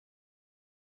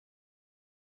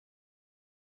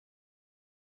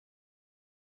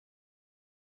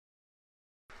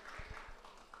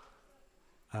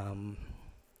Um,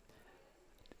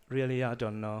 Really, I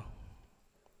don't know,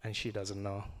 and she doesn't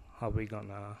know how we're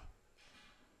gonna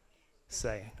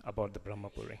say about the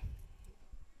Brahamapuri.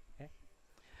 Okay?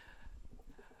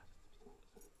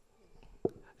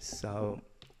 So,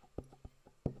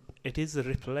 it is a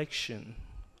reflection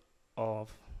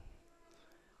of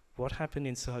what happened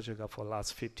in Sahajaga for the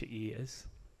last 50 years.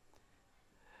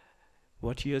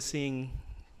 What you're seeing,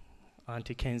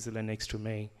 Auntie Kenjale next to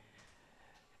me,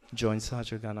 joined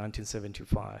Sahajaga in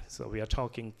 1975. So we are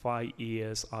talking 5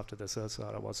 years after the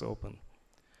Satara was opened.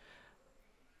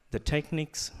 The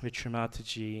techniques which Shri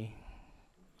Mataji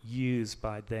used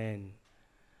by then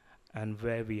and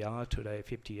where we are today,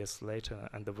 50 years later,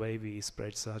 and the way we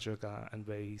spread Sahajaga and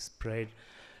where we spread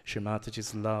Shri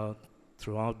Mataji's love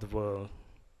throughout the world,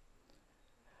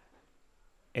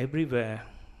 everywhere,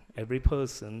 every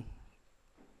person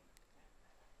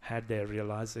had their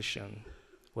realization,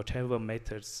 whatever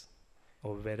methods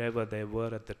or wherever they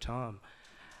were at the time,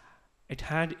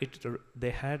 they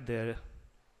had their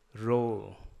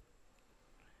role.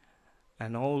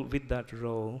 And all with that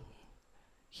role,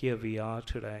 here we are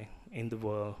today in the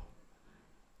world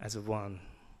as a one.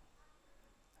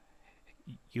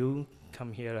 You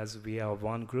come here as we are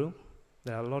one group.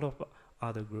 There are a lot of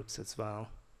other groups as well.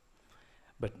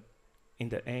 But in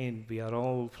the end, we are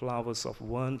all flowers of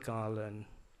one garland,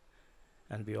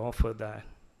 and we offer that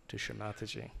to Shri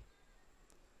Mataji.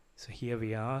 So here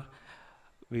we are.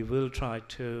 We will try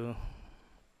to,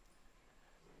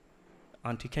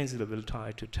 Auntie Kenjale will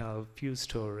try to tell a few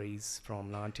stories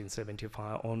from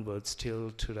 1975 onwards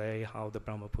till today, how the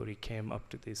Brahamapuri came up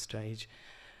to this stage.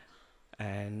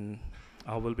 And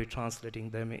I will be translating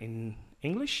them in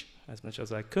English as much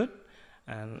as I could.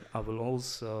 And I will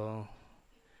also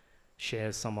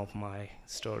share some of my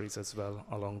stories as well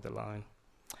along the line.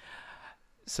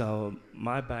 So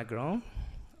my background,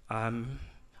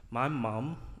 my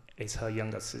mom is her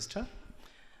younger sister,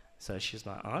 so she's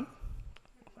my aunt,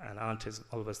 and aunt is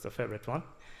always the favorite one.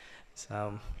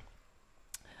 So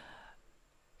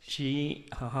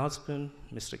her husband,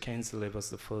 Mr. Kenjale,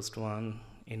 was the first one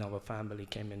in our family,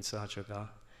 came in Sahajaga,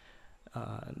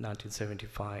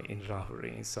 1975 in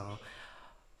Rahuri. So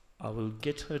I will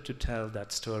get her to tell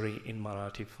that story in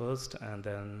Marathi first, and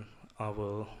then I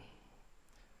will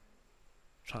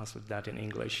translate that in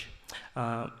English.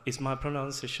 Is my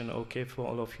pronunciation okay for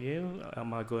all of you?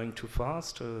 Am I going too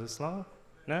fast or slow?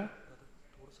 No?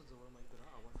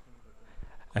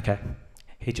 Okay.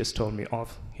 He just told me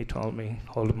off. He told me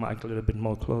hold the mic a little bit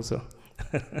more closer.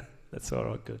 That's all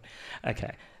right, good.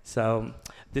 Okay, so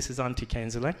this is Auntie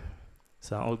Kenjale.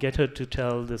 So I'll get her to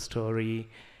tell the story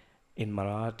in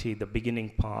Marathi, the beginning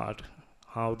part,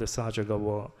 how the Sahajaga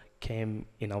war came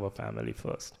in our family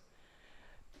first.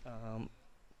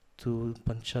 तू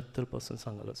 75 पासून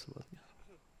सांगायला सुरुवात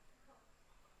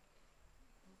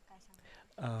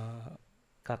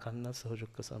काकांना सहयोग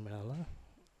कसा मिळाला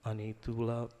आणि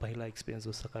तुला पहिला एक्सपिरियन्स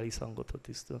जो सकाळी सांगत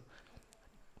होतीस तो.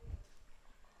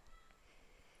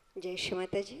 जय श्री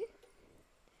माताजी.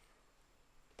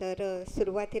 तर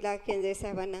सुरुवातीला केंजळे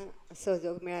साहेबांना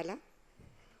सहयोग मिळाला.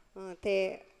 ते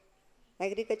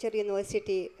ॲग्रिकल्चर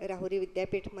युनिव्हर्सिटी राहुरी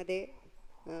विद्यापीठमध्ये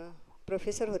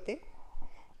प्रोफेसर होते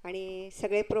आणि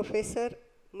सगळे प्रोफेसर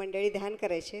मंडळी ध्यान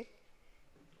करायचे.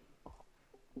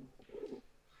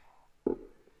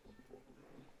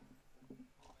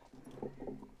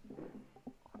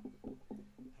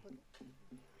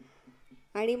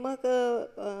 आणि मग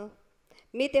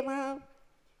मी तेव्हा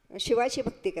शिवाची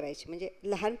भक्ती करायची, म्हणजे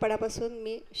लहानपणापासून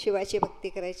मी शिवाची भक्ती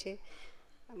करायचे.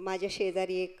 माझ्या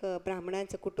शेजारी एक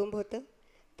ब्राह्मणांचं कुटुंब होतं,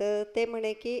 तर ते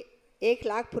म्हणे की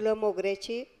 1,00,000 फुलं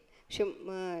मोगऱ्याची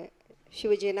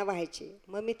शिवजींना व्हायची.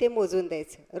 मग मी ते मोजून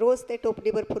द्यायचं. रोज ते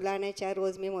टोपलीभर फुलं आणायच्या,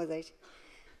 रोज मी मोजायचे.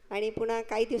 आणि पुन्हा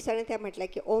काही दिवसांनी त्या म्हटल्या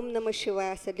की ओम नमः शिवाय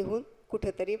असं लिहून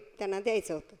कुठंतरी त्यांना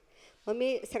द्यायचं होतं. मग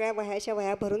मी सगळ्या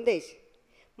वह्या भरून द्यायची.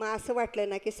 मग असं वाटलं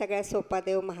ना की सगळ्यात सोपा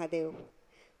देव महादेव.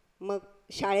 मग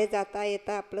शाळेत जाता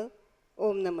येता आपलं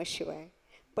ओम नमः शिवाय.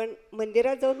 पण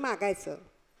मंदिरात जाऊन मागायचं,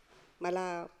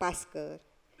 मला पास कर.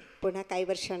 पुन्हा काही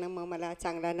वर्षानं मग मला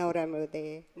चांगला नवरा मिळू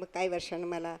दे. मग काही वर्षानं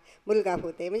मला मुलगा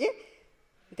होऊ दे. म्हणजे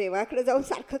देवाकडे जाऊन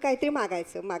सारखं काहीतरी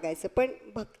मागायचं. पण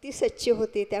भक्ती सच्ची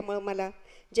होती, त्यामुळं मला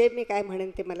जे मी काय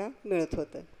म्हणेन ते मला मिळत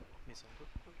होतं.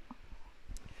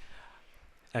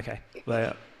 Okay,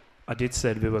 well, I did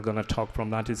said we were going to talk from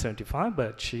 1975,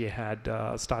 but she had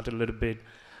started a little bit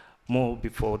more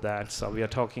before that. So we are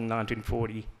talking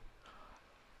 1940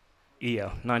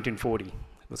 year, 1940.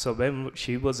 So when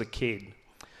she was a kid,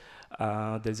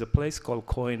 there's a place called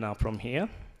Koina from here.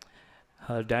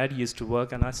 Her dad used to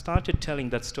work, and I started telling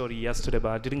that story yesterday,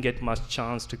 but I didn't get much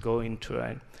chance to go into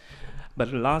it.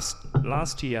 But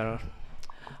last year,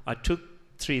 I took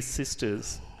 3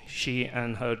 sisters, she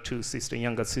and her 2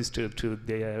 younger sister, to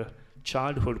their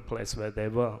childhood place where they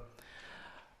were.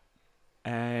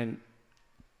 And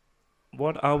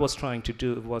what I was trying to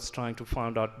do was trying to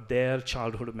find out their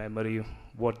childhood memory,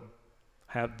 what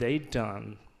have they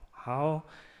done, how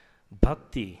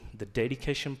bhakti, the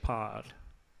dedication part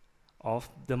of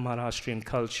the Maharashtrian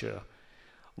culture,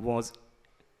 was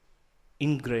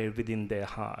engraved within their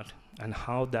heart, and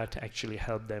how that actually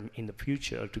helped them in the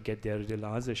future to get their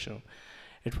realization.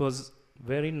 It was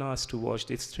very nice to watch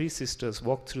these 3 sisters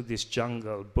walk through this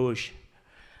jungle, bush,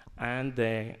 and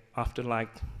they, after like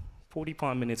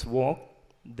 45 minutes walk,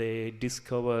 they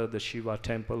discover the Shiva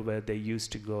temple where they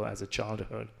used to go as a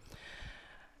childhood.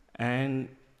 And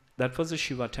that was a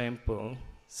Shiva temple.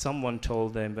 Someone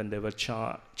told them when they were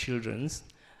children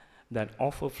that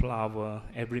offer flower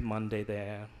every Monday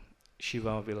there,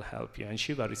 Shiva will help you, and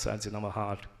Shiva resides in our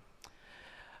heart.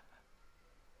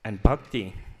 And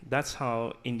bhakti, that's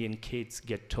how Indian kids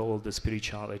get told the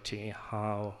spirituality,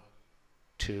 how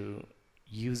to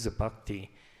use the bhakti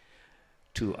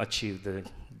to achieve the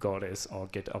goddess or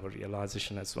get our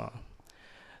realization as well.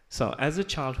 So as a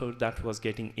childhood, that was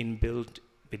getting inbuilt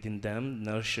within them,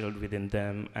 nurtured within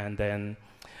them, and then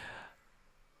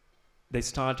they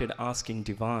started asking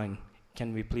divine,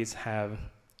 can we please have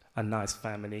a nice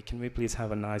family? Can we please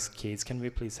have a nice kids? Can we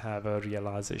please have a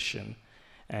realization?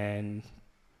 And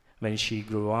when she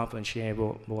grew up, when she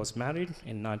was married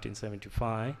in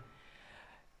 1975,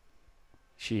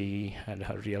 she had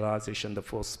her realization, the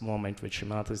first moment with Shri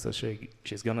Mataji, so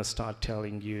she's going to start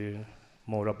telling you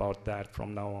more about that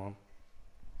from now on.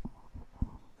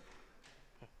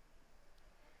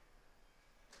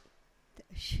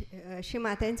 Shri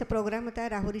मातांचा programme होता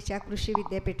राहुरीच्या कृषी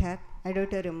विद्यापीठात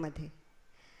ऑडिटोरियममध्ये,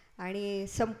 आणि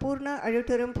संपूर्ण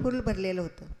auditorium full भरलेलं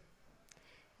होतं.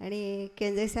 आणि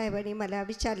केंजळे साहेबांनी मला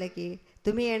विचारलं की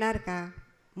तुम्ही येणार का?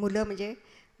 मुलं म्हणजे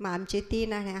मग आमचे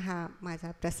 3 आणि हा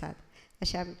माझा प्रसाद,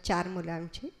 अशा 4 मुलं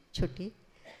आमची छोटी.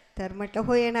 तर म्हटलं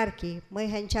हो येणार की. मग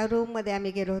ह्यांच्या रूममध्ये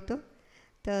आम्ही गेलो होतो,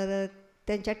 तर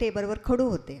त्यांच्या टेबलवर खडू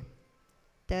होते.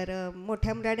 तर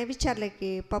मोठ्या मुलाने विचारलं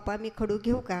की पप्पा मी खडू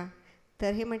घेऊ का?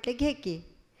 तर हे म्हटले घे की.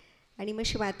 आणि मग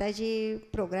श्री माताजी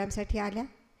प्रोग्रामसाठी आल्या,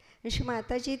 आणि श्री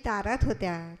माताजी दारात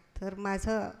होत्या. तर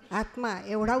माझं आत्मा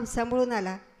एवढा उसांबळून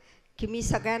आला की मी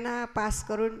सगळ्यांना पास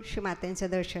करून श्री मातांचं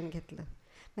दर्शन घेतलं.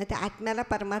 मग त्या आत्म्याला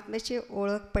परमात्म्याची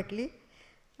ओळख पटली,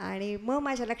 आणि मग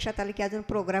माझ्या लक्षात आलं की अजून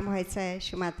प्रोग्राम व्हायचा आहे.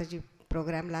 श्री माताजी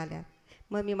प्रोग्रामला आल्या.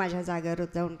 मग मी माझ्या जागेवर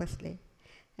जाऊन बसले,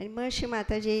 आणि मग श्री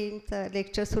माताजींचं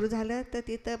लेक्चर सुरू झालं. तर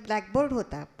तिथं ब्लॅकबोर्ड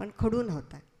होता पण खडू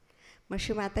नव्हता. मग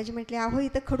श्री माताजी म्हटले अहो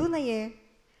इथं खडू नाही आहे.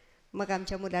 मग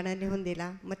आमच्या मुलांना लिहून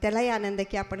दिला. मग त्यालाही आनंद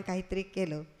की आपण काहीतरी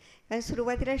केलं. कारण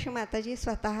सुरुवातीला श्री माताजी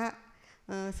स्वतः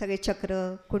सगळे चक्र,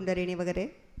 कुंडलिनी वगैरे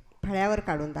फळ्यावर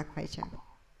काढून दाखवायच्या.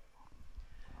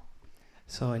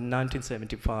 So in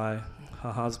 1975,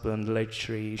 her husband, late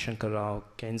Shri Shankarrao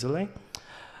Kenjale,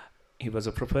 he was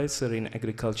a professor in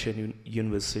Agriculture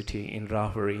University in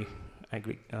Rahuri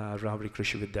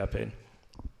Krishi Vidyapit.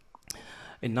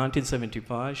 In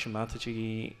 1975, Shri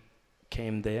Mataji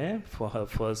came there for her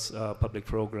first public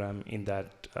program in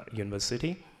that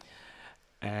university,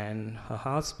 and her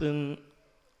husband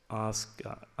asked,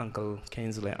 Uncle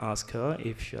Kenjale asked her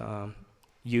if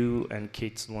you and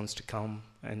kids wants to come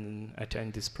and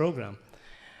attend this program.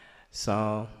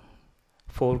 So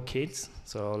 4 kids,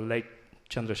 so late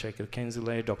Chandrasekhar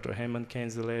Kenjale, Dr. Hemant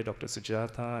Kenjale, Dr.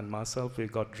 Sujata, and myself, we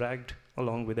got dragged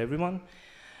along with everyone,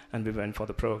 and we went for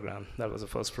the program. That was the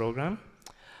first program.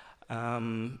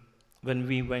 When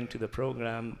we went to the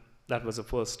program, that was the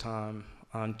first time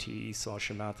Auntie saw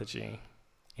Shri Mataji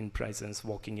in presence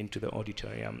walking into the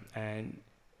auditorium, and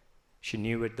she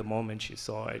knew it the moment she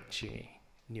saw it. She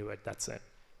knew it, that's it.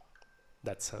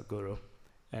 That's her guru.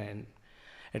 And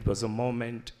it was a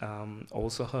moment,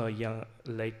 also her young,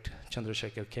 late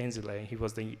Chandrasekhar Kenjale, he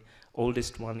was the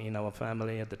oldest one in our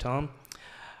family at the time.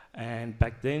 And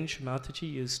back then, Shri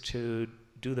Mataji used to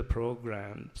do the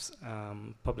programs,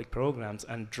 public programs,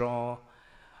 and draw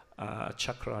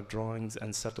chakra drawings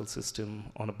and subtle system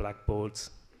on the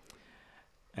blackboards.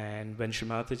 And when Shri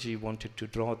Mataji wanted to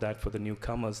draw that for the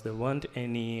newcomers, there weren't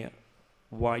any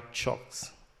white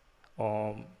chalks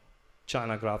or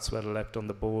China graphs were left on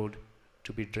the board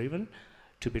to be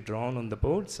drawn on the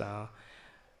board. So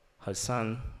her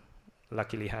son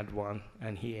luckily had one,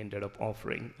 and he ended up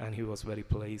offering, and he was very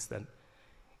pleased that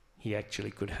he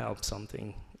actually could help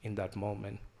something in that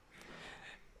moment.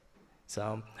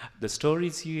 So the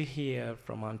stories you hear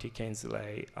from Auntie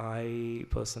Kenjale, I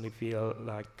personally feel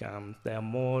like they are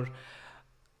more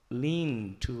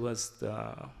lean towards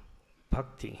the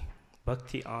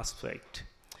bhakti aspect.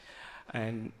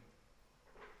 And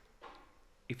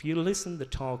if you listen the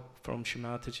talk from Shri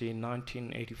Mataji in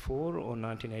 1984 or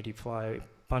 1985,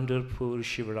 Pandharpur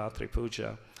Shivaratri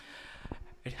Puja,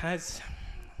 it has,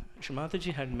 Shri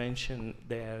Mataji had mentioned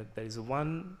there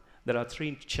are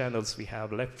three channels we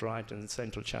have, left, right, and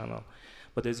central channel.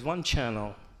 But there's one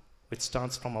channel which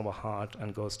starts from our heart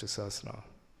and goes to Satara.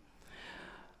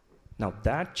 Now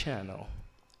that channel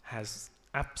has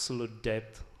absolute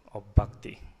depth of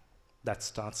bhakti that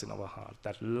starts in our heart,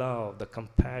 that love, the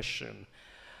compassion.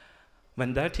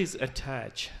 When that is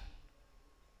attached,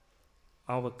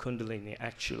 our kundalini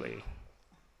actually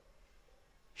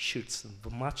shoots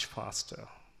much faster,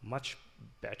 much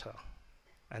better.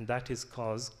 And that is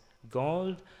because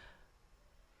God,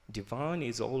 divine,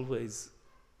 is always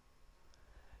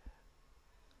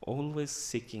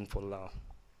seeking for love.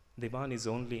 Divine is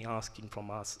only asking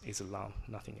from us is love,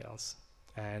 nothing else.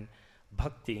 And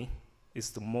bhakti is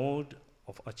the mode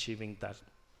of achieving that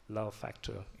love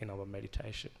factor in our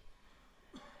meditation.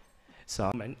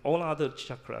 So, and all other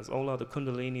chakras, all other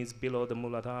kundalinis below the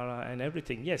Muladhara and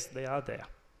everything, yes, they are there.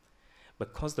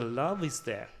 Because the love is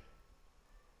there,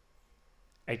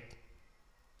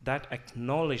 that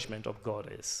acknowledgement of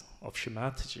Goddess, of Shri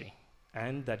Mataji,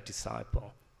 and that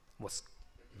disciple was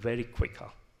very quicker.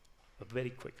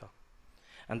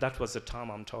 And that was the time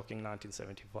I'm talking,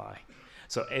 1975.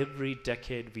 So every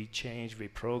decade we change, we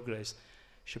progress.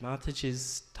 Shri Mataji's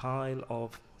style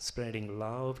of spreading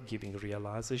love, giving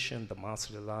realization, the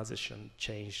master realization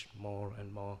changed more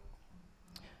and more.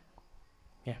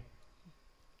 Yeah.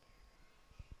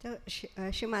 तर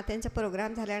Shri मातांचा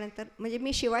programme झाल्यानंतर म्हणजे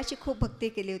मी शिवाची खूप भक्ती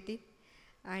केली होती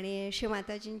आणि Shri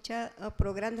माताजींच्या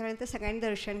programme झाल्यानंतर सगळ्यांनी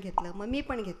दर्शन घेतलं, मग मी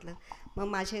पण घेतलं. मग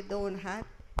माझे 2 हात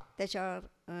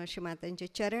त्याच्यावर श्री मातांचे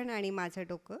चरण आणि माझं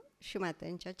डोकं श्री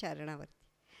मातांच्या चरणावरती.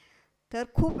 तर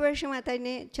खूप वेळ श्री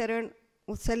मातांनी चरण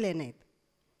उचलले नाहीत,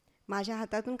 माझ्या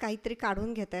हातातून काहीतरी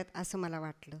काढून घेत आहेत असं मला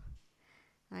वाटलं.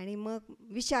 आणि मग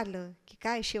विचारलं की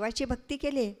काय शिवाची भक्ती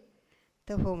केली?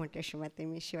 तर हो म्हटलं श्री माते,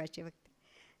 मी शिवाची भक्ती.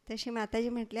 तर श्री माताजी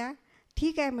म्हटल्या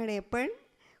ठीक आहे म्हणे, पण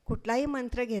कुठलाही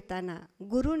मंत्र घेताना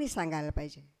गुरुनी सांगायला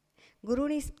पाहिजे.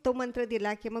 गुरुनी तो मंत्र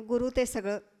दिला की मग गुरु ते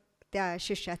सगळं त्या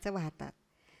शिष्याचं वाहतात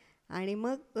आणि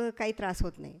मग काही त्रास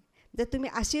होत नाही. जर तुम्ही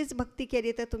अशीच भक्ती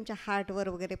केली तर तुमच्या हार्टवर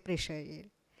वगैरे प्रेशर येईल,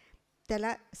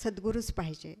 त्याला सद्गुरूच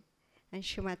पाहिजे. आणि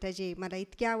श्री माताजी मला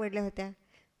इतक्या आवडल्या होत्या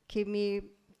की मी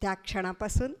त्या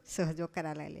क्षणापासून सहयोग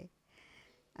करायला लागले.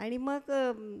 आणि मग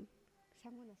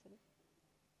सांगू ना sir.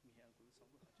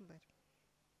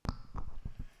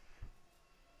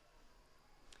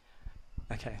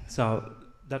 Okay, so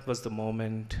that was the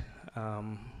moment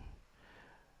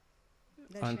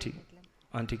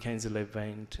Auntie Kenjale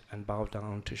went and bowed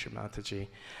down to Shri Mataji.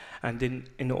 And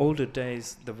in older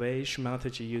days, the way Shri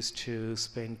Mataji used to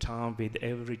spend time with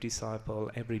every disciple,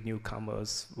 every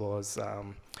newcomers was,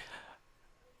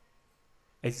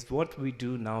 it's what we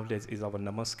do nowadays is our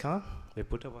namaskar. We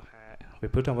put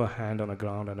our hand on the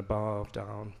ground and bow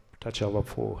down, touch our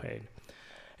forehead.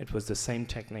 It was the same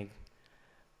technique.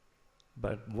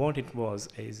 But what it was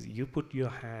is you put your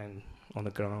hand on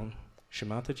the ground. Shri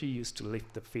Mataji used to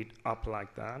lift the feet up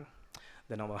like that.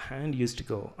 Then our hand used to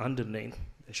go underneath.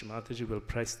 Then Shri Mataji will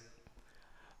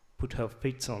put her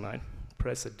feet on it,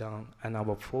 press it down, and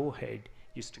our forehead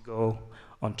used to go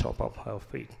on top of her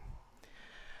feet.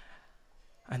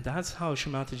 And that's how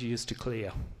Shri Mataji used to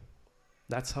clear.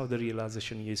 That's how the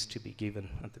realization used to be given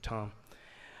at the time.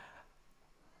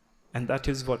 And that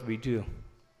is what we do.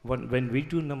 When we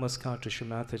do namaskar to Shri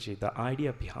Mataji, the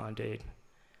idea behind it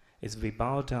is we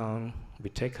bow down, we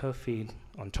take her feet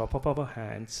on top of our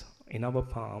hands, in our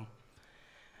palm,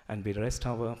 and we rest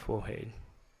our forehead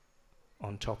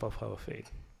on top of her feet.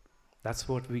 That's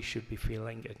what we should be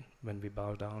feeling it when we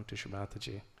bow down to Shri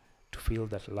Mataji, to feel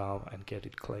that love and get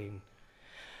it clean.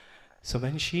 So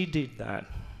when she did that,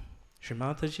 Shri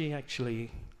Mataji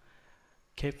actually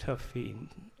kept her feet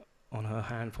on her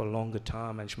hand for a longer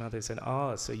time, and Shri Mataji said,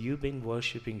 so you've been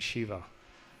worshipping Shiva?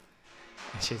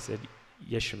 And she said,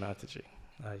 yes, Shri Mataji.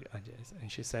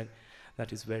 And she said,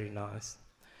 that is very nice.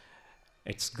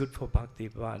 It's good for bhakti,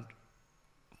 but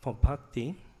for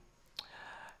bhakti,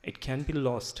 it can be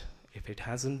lost if it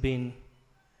hasn't been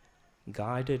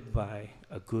guided by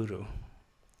a guru.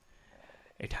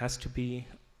 It has to be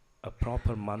a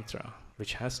proper mantra,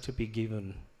 which has to be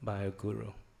given by a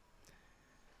guru.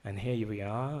 And here we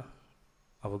are,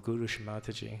 our Guru Shri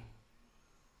Mataji.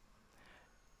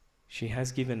 She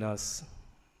has given us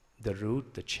the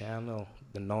route, the channel,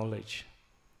 the knowledge.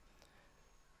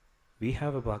 We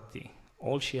have a bhakti.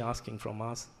 All she asking from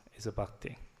us is a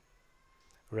bhakti.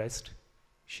 Rest,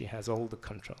 She has all the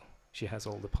control. She has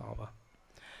all the power.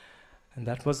 And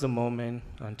that was the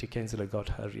moment Auntie Kenjale got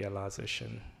her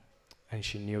realization, and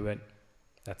she knew it.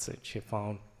 That's it. She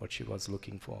found what she was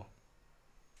looking for.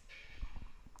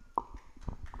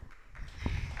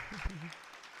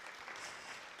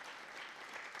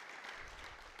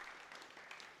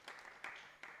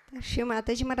 Shri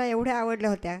माताजी मला एवढ्या आवडल्या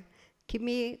होत्या की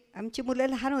आमची मुलं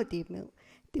लहान होती,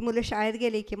 ती मुलं शाळेत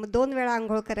गेली की मग 2 वेळा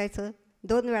आंघोळ करायचं,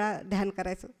 2 वेळा ध्यान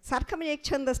करायचं, सारखं म्हणजे एक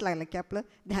छंदच लागला की आपलं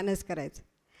ध्यानच करायचं.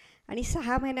 आणि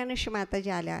 6 महिन्यानं श्री माताजी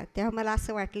आल्या तेव्हा मला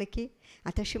असं वाटलं की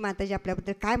आता श्री माताजी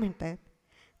आपल्याबद्दल काय म्हणतात.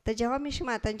 तर जेव्हा मी श्री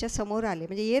मातांच्या समोर आले,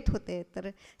 म्हणजे येत होते, तर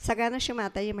सगळ्यांना श्री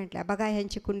माताजी म्हटल्या, बघा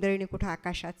ह्यांची कुंडलिनी कुठं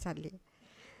आकाशात चालली.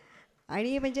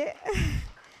 आणि म्हणजे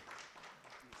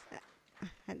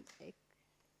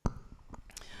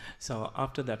So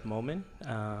after that moment,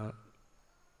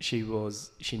 she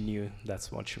knew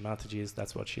that's what Shri Mataji is,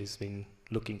 that's what she's been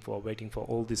looking for, waiting for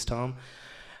all this time.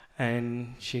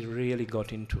 And she really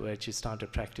got into it. She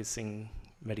started practicing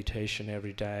meditation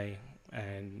every day.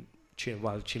 And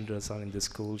while children are in the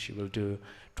school, she will do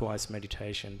twice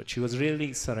meditation. But she was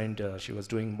really surrendered. She was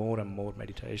doing more and more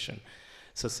meditation.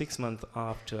 So 6 months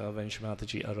after, when Shri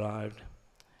Mataji arrived,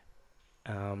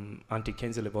 Auntie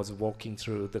Kenjale was walking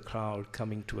through the crowd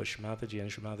coming to Shri Mataji,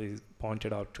 and Shri Mataji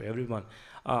pointed out to everyone,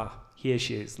 here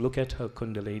she is, look at her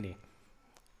kundalini.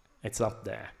 It's up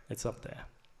there, it's up there.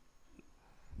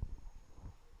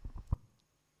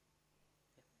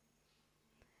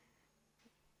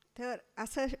 तर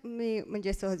असं मी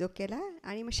म्हणजे सहयोग केला.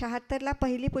 आणि मग 76ला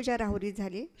पहिली पूजा राहुरीत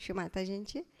झाली श्री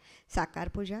माताजींची, साकार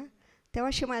पूजा. तेव्हा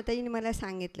श्री माताजींनी मला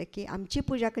सांगितलं की आमची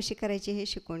पूजा कशी करायची हे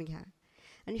शिकून घ्या.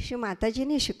 आणि श्री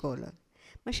माताजींनी शिकवलं.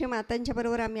 मग श्री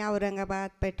मातांच्याबरोबर आम्ही औरंगाबाद,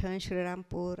 पैठण,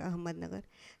 श्रीरामपूर, अहमदनगर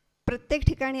प्रत्येक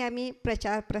ठिकाणी आम्ही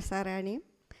प्रचार प्रसार आणि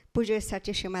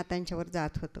पूजेसाठी श्री मातांच्यावर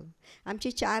जात होतो.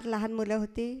 आमची 4 लहान मुलं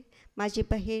होती, माझी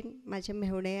बहीण, माझे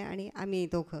मेहुणे आणि आम्ही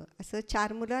दोघं, असं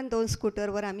 4 मुलं आणि 2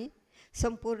 स्कूटरवर आम्ही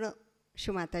संपूर्ण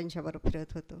श्री मातांच्याबरोबर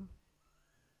फिरत होतो.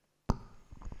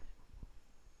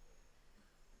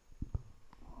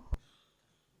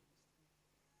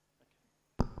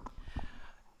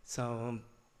 So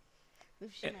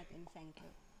श्री मातांनी सांगितलं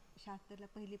 76ला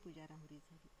पहिली पूजा राहुरी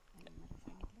झाली आणि मला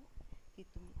सांगितलं की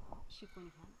तुम्ही शिकून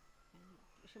घ्या.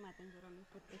 आणि श्री मातांबरोबर आम्ही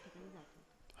प्रत्येक ठिकाणी जात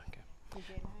होतो,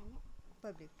 पूजेला आणि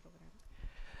public programme.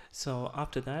 So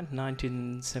after that,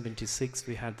 1976,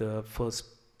 we had the first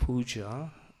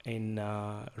puja in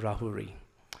Rahuri.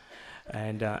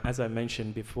 And as I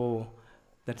mentioned before,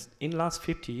 that in last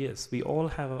 50 years, we all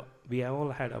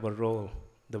had our role,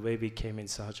 the way we came in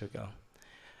Sahajaga.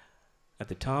 At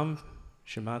the time,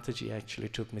 Shri Mataji actually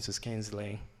took Mrs.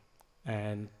 Kenjale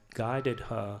and guided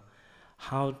her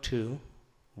how to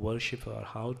worship her,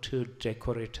 how to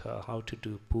decorate her, how to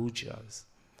do pujas.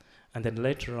 And then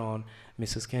later on,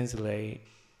 Mrs. Kenjale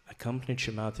accompanied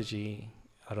Shri Mataji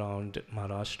around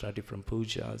Maharashtra, different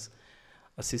pujas,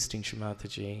 assisting Shri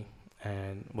Mataji,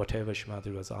 and whatever Shri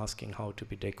Mataji was asking, how to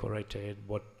be decorated,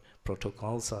 what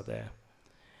protocols are there.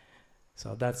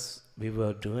 So that's we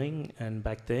were doing, and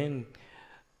back then,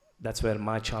 that's where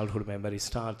my childhood memory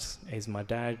starts. Is my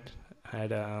dad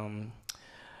had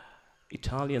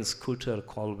Italian scooter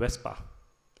called Vespa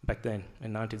back then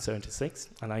in 1976,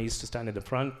 and I used to stand in the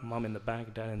front, mom in the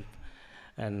back, dad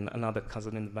and another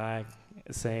cousin in the back.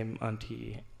 Same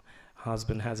auntie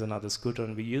husband has another scooter,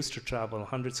 and we used to travel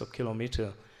hundreds of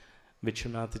kilometers with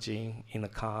Shri Mataji in a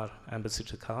car,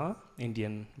 ambassador car,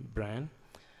 Indian brand.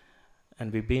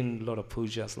 And we've been a lot of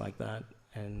pujas like that,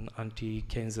 and Auntie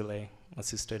Kenjale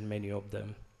assisted many of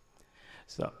them.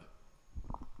 So.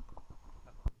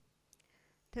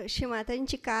 तर Shri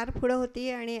माताजींची car पुढं होती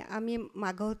आणि आम्ही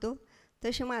मागं होतो.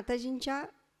 तर श्री माताजींच्या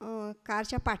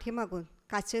कारच्या पाठीमागून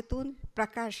काचेतून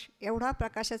प्रकाश, एवढा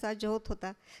प्रकाशाचा ज्योत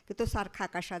होता की तो सारखा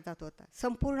आकाशात जात होता.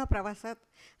 संपूर्ण प्रवासात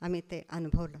आम्ही ते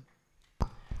अनुभवलं.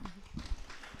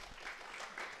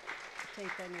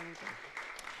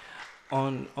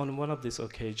 On one of this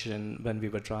occasion, when we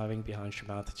were driving behind Shri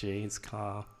Mataji's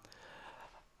car,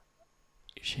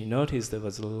 she noticed there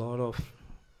was a lot of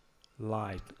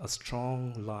light, a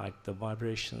strong light. The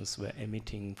vibrations were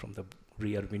emitting from the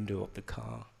rear window of the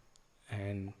car,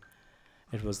 and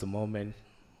it was the moment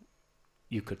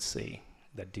you could see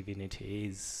that divinity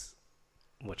is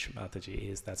what Shri Mataji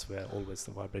is. That's where always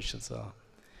the vibrations are.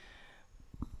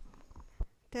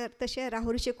 तर तसे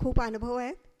राहुरीचे खूप अनुभव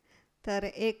आहेत. तर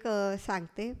एक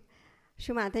सांगते.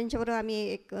 श्री मातांच्याबरोबर आम्ही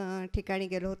एक ठिकाणी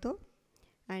गेलो होतो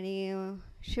आणि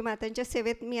श्री मातांच्या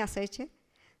सेवेत मी असायचे.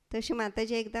 तर श्री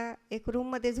माताजी एकदा एक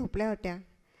रूममध्ये झोपल्या होत्या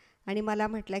आणि मला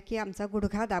म्हटलं की आमचा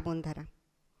गुडघा दाबून धरा.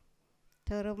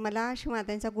 तर मला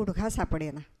शिवमातांचा गुडघा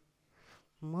सापडेना.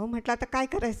 मग म्हटलं आता काय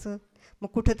करायचं, मग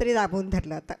कुठंतरी दाबून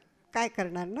धरलं, आता काय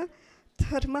करणार ना.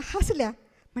 तर मग हसल्या,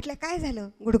 म्हटलं काय झालं,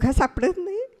 गुडघा सापडत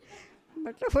नाही.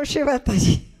 म्हटलं हो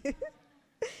शिवमाताजी.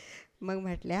 मग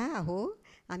म्हटल्या अहो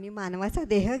आम्ही मानवाचा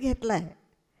देह घेतला आहे,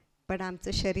 पण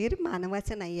आमचं शरीर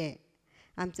मानवाचं नाही आहे,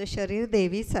 आमचं शरीर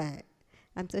देवीचं आहे,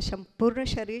 आमचं संपूर्ण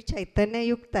शरीर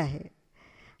चैतन्ययुक्त आहे,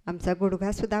 आमचा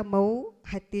गुडघासुद्धा मऊ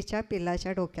हत्तीच्या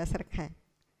पिल्लाच्या डोक्यासारखा आहे.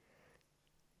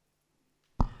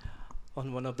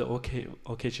 On one of the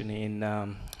occasion in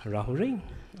Rahuri,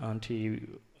 Auntie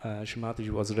Shri Mataji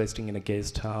was resting in a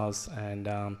guest house, and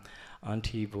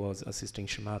Auntie was assisting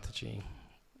Shri Mataji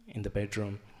in the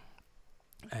bedroom,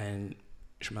 and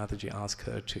Shri Mataji asked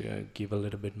her to give a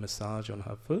little bit massage on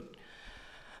her foot.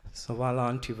 So while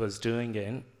Auntie was doing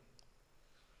it,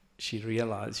 she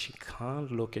realized she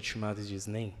can't look at Shri Mataji's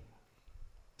knee.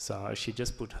 So she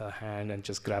just put her hand and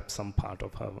just grabbed some part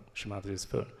of her Shri Mataji's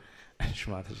foot. And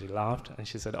Shri Mataji laughed and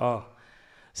she said, "Oh,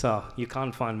 so you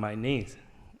can't find my knees?"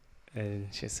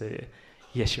 And she said,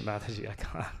 "Yes, Shri Mataji, I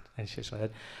can't." And she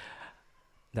said,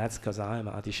 "That's because I am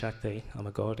Adi Shakti, I'm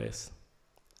a goddess.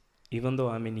 Even though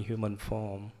I'm in human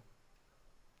form,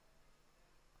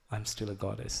 I'm still a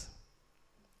goddess."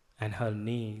 And her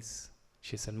knees,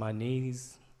 she said, "My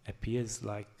knees appears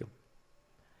like the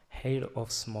head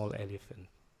of small elephant."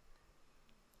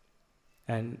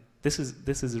 And this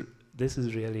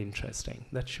is really interesting,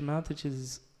 that Shri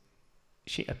Mataji,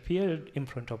 she appeared in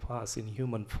front of us in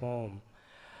human form,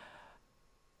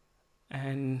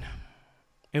 and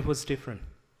it was different.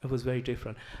 It was very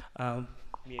different. I'll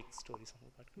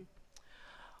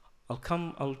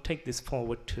take this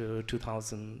forward to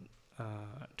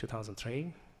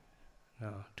 2003,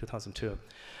 no, 2002.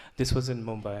 This was in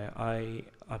Mumbai. I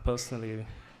personally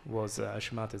was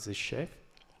Shri Mataji's chef.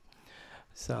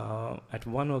 So at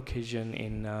one occasion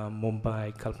in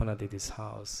Mumbai, Kalpana Didi's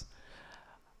house,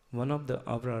 one of the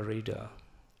Avra reader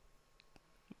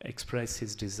expressed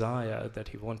his desire that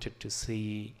he wanted to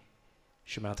see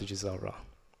Shri Mataji's aura.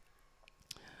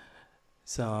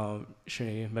 So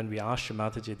when we asked Shri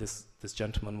Mataji, this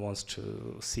gentleman wants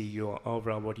to see your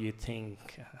aura, what do you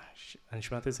think? And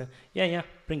Shri Mataji said, yeah,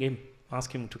 bring him,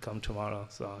 ask him to come tomorrow.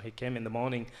 So he came in the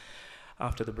morning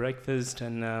after the breakfast,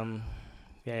 and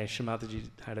Shri Mataji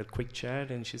had a quick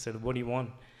chat, and she said, "What do you want?"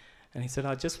 And he said,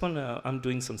 I'm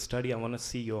doing some study, I want to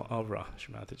see your aura,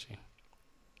 Shri Mataji.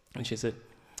 And she said,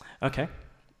 "Okay."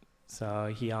 So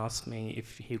he asked me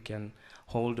if he can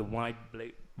hold a white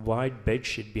bed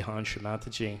sheet behind Shri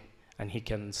Mataji, and he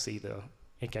can check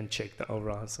the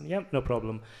aura. I said, "Yeah, no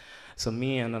problem." So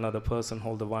me and another person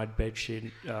hold the white bed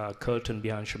sheet, curtain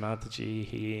behind Shri Mataji.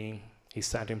 He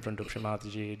sat in front of Shri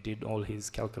Mataji, did all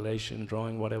his calculation,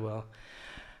 drawing, whatever.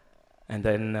 And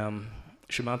then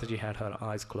Shri Mataji had her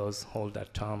eyes closed, hold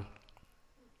that time.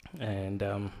 And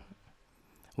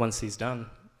once he's done,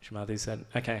 Shri Mataji said,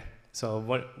 "Okay, so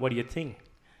what do you think?"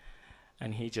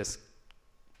 And he just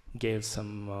gave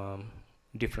some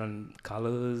different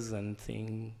colors and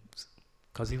things,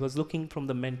 because he was looking from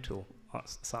the mental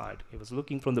side. He was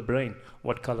looking from the brain,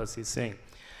 what colors he's seeing.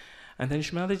 And then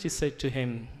Shri Mataji said to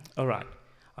him, "All right,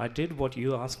 I did what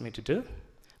you asked me to do.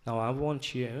 Now I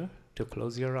want you to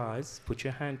close your eyes, put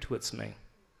your hand towards me,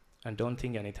 and don't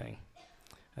think anything."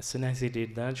 As soon as he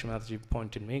did that, Shri Mataji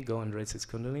pointed me, "Go and raise his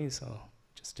kundalini." So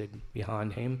just did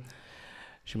behind him.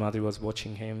 Shri Mataji was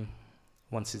watching him.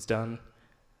 Once it's done,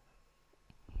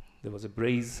 there was a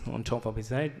breeze on top of his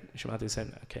head. Shri Mataji said,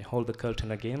 "Okay, hold the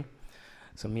curtain again."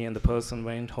 So me and the person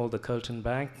went, hold the curtain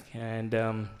back, and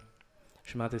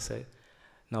Shri Mataji said,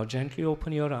 "Now gently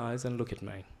open your eyes and look at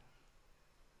me."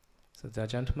 So the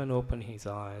gentleman opened his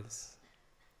eyes,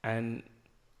 and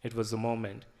it was the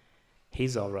moment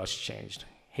his aura changed.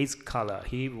 His color,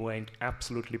 he went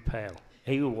absolutely pale.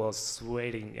 He was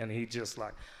sweating, and he just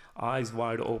like, eyes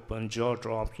wide open, jaw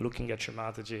dropped, looking at Shri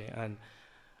Mataji, and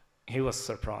he was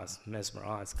surprised,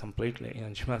 mesmerized completely.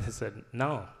 And Shri Mataji said,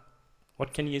 "Now,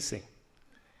 what can you see?"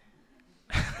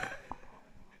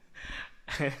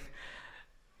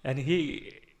 And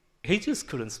he just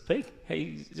couldn't speak.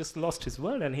 He just lost his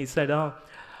word, and he said, "Oh,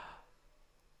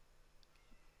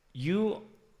 you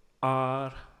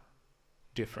are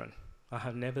different. I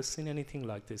have never seen anything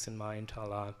like this in my entire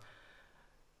life.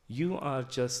 You are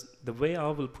just, the way I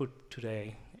will put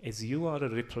today is, you are a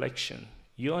reflection.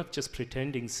 You are just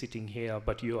pretending sitting here,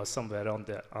 but you are somewhere on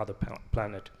the other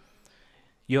planet.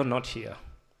 You're not here.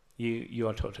 You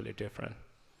are totally different."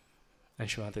 And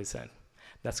Shri Mataji said,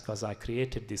 "That's because I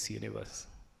created this universe.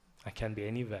 I can be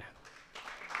anywhere."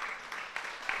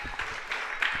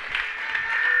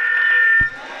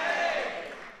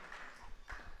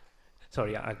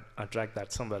 Sorry, I dragged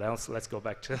that somewhere else. Let's go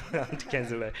back to, to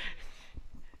Kenjale.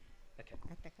 Okay.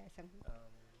 आता काय सांगू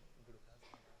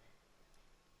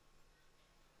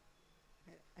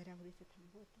राहुरीचं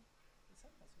थांबू होतं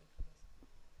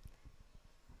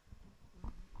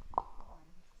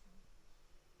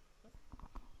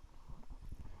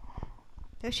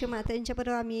तर श्री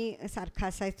मातांच्याबरोबर आम्ही सारखं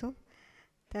असायचो.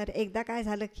 तर एकदा काय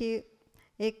झालं की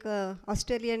एक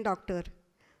ऑस्ट्रेलियन डॉक्टर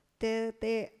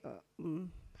ते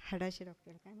हाडाचे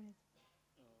डॉक्टर काय म्हणायचं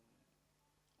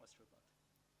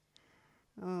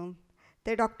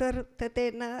ते डॉक्टर तर ते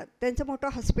ना त्यांचं मोठं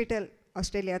हॉस्पिटल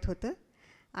ऑस्ट्रेलियात होतं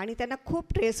आणि त्यांना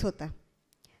खूप ट्रेस होता.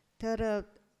 तर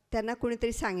त्यांना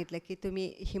कुणीतरी सांगितलं की तुम्ही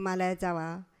हिमालयात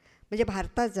जावा, म्हणजे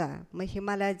भारतात जा, मग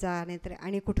हिमालयात जा, नाहीतर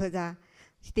आणि कुठं जा,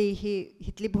 ते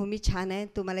इथली भूमी छान आहे,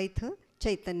 तुम्हाला इथं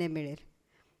चैतन्य मिळेल.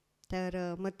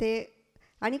 तर मग ते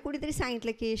आणि कुणीतरी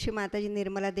सांगितलं की श्री माताजी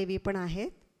निर्मला देवी पण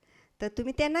आहेत, तर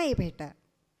तुम्ही त्यांनाही भेटा.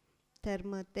 तर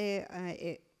मग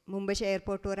ते मुंबईच्या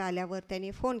एअरपोर्टवर आल्यावर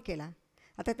त्यांनी फोन केला.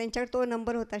 आता त्यांच्याकडे तो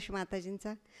नंबर होता श्री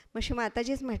माताजींचा. मग श्री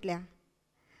माताजीच म्हटल्या,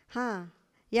 हां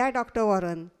या डॉक्टर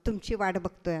वॉरन, तुमची वाट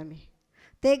बघतो आहे आम्ही.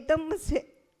 ते एकदमच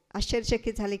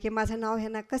आश्चर्यचकित झाले की माझं नाव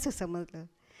ह्यांना कसं समजलं.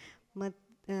 मग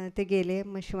ते गेले.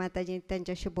 मग श्री माताजी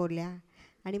त्यांच्याशी बोलल्या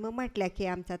आणि मग म्हटल्या की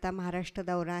आमचा आता महाराष्ट्र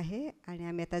दौरा आहे आणि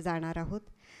आम्ही आता जाणार आहोत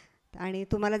आणि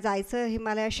तुम्हाला जायचं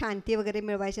हिमालयात शांती वगैरे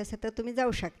मिळवायची असेल तर तुम्ही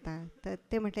जाऊ शकता. तर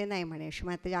ते म्हटले नाही म्हणे श्री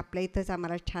माताजी, आपल्या इथंच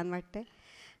आम्हाला छान वाटतं आहे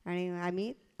आणि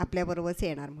आम्ही आपल्याबरोबरच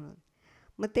येणार म्हणून.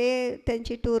 मग ते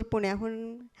त्यांची टूर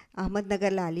पुण्याहून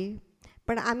अहमदनगरला आली.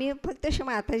 पण आम्ही फक्त श्री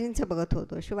माताजींचं बघत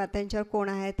होतो. श्री माताजींच्यावर कोण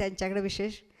आहे त्यांच्याकडे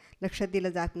विशेष लक्ष दिलं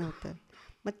जात नव्हतं.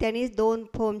 मग त्यांनी 2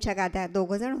 फोमच्या गाद्या,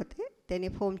 2 जण होते, त्यांनी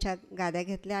फोमच्या गाद्या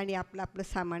घेतल्या आणि आपलं आपलं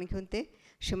सामान घेऊन ते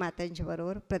श्री मातांच्या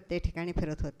बरोबर प्रत्येक ठिकाणी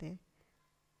फिरत होते.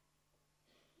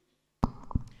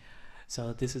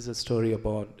 So this is a story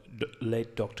about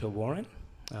late Dr. Warren,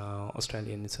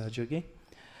 Australian surgeon.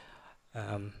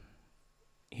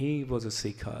 He was a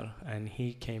seeker and he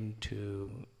came to,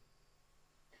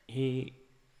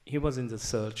 he was in the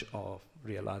search of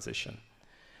realization.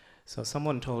 So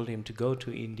someone told him to go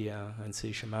to India and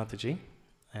see Shri Mataji,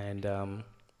 and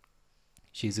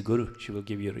she's a guru, she will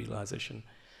give you realization.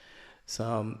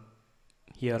 So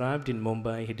he arrived in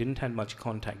Mumbai. He didn't have much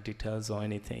contact details or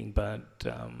anything, but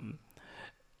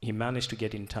he managed to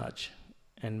get in touch.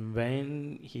 And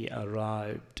when he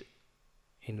arrived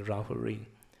in Rahuri,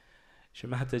 Shri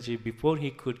Mataji, before he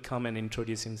could come and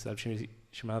introduce himself, Shri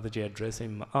Mataji addressed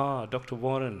him, Dr.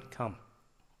 Warren, come,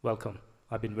 welcome,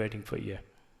 I've been waiting for you.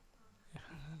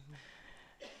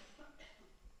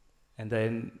 And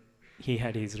then he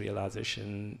had his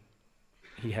realization,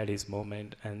 he had his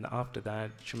moment, and after that,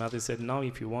 Shri Mataji said, now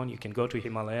if you want, you can go to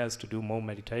Himalayas to do more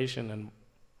meditation and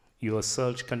your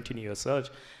search, continue your search.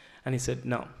 And he said,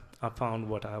 no, I found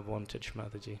what I wanted, Shri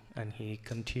Mataji. And he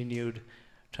continued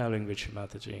traveling with Shri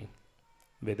Mataji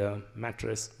with a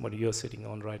mattress, what you're sitting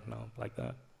on right now, like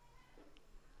that.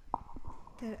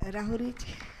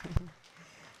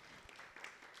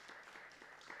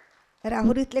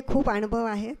 राहुरीतले खूप अनुभव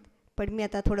आहेत, पण मी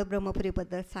आता थोडं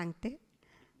ब्रह्मपुरीबद्दल सांगते.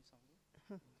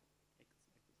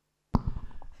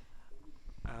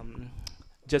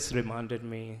 Just reminded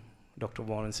me, Dr.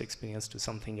 Warren's experience to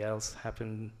something else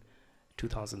happened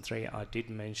 2003. I did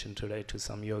mention today to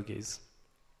some yogis.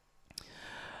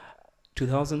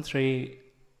 2003,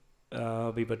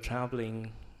 we were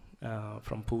traveling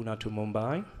from Pune to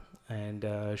Mumbai, and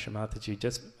Shri Mataji,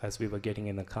 just as we were getting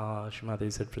in the car, Shri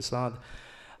Mataji said, Prasad,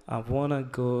 I want to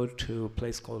go to a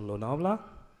place called Lonavala,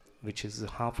 which is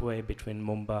halfway between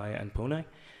Mumbai and Pune,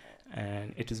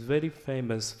 and it is very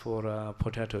famous for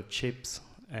potato chips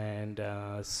and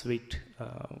sweet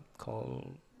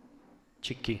called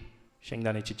chikki,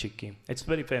 shengdanichi chikki. It's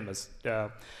very famous.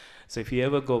 So if you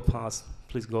ever go past,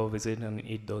 please go visit and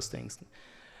eat those things.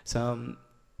 So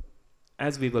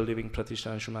as we were leaving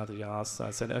Pratishtha, Shri Mataji asked,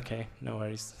 I said, okay, no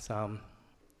worries. So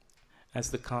as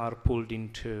the car pulled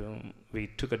into, we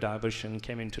took a diversion,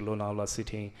 came into Lonavala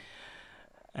city,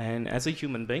 and as a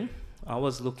human being, I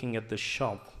was looking at the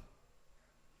shop,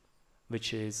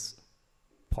 which is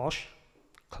posh,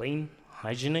 clean,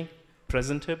 hygienic,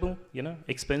 presentable, you know,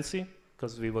 expensive,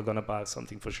 because we were going to buy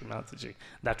something for Shri Mataji.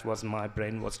 That was my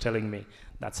brain was telling me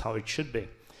that's how it should be.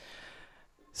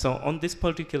 So on this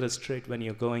particular street, when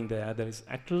you're going there, there is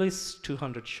at least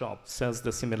 200 shops sells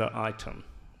the similar item.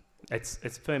 It's a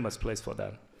famous place for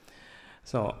that.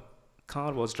 So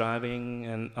car was driving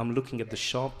and I'm looking at the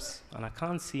shops and I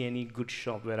can't see any good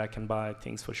shop where I can buy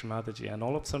things for Shri Mataji. And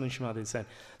all of a sudden Shri Mataji said,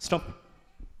 stop.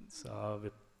 So we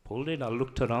pulled it, I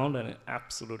looked around and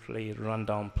absolutely run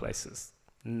down places.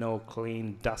 No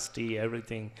clean, dusty,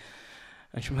 everything.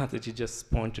 And Shri Mataji just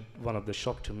pointed one of the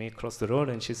shop to me across the road,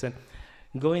 and she said,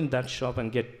 go in that shop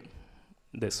and get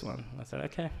this one. I said,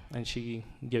 okay. And she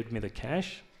gave me the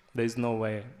cash. There's no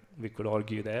way we could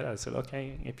argue there. I said,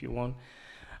 okay, if you want.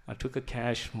 I took a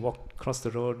cash, walked across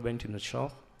the road, went in the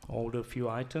shop, ordered a few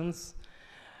items.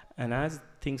 And as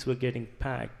things were getting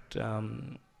packed,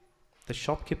 the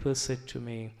shopkeeper said to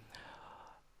me,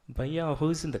 Bhaiya,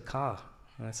 who's in the car?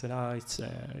 And I said, it's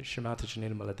Shri Mataji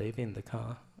Nirmala Devi in the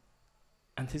car.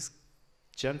 And this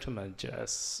gentleman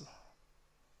just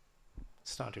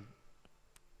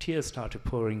tears started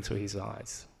pouring through his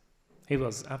eyes. He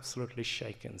was absolutely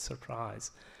shaken,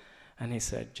 surprised. And he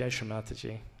said, Jai Shri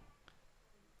Mataji.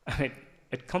 And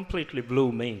it completely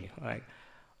blew me. Like,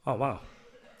 oh wow.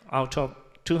 Out of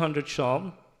 200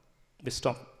 shops,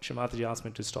 Shri Mataji asked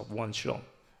me to stop one shop.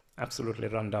 Absolutely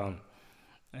run down.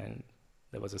 And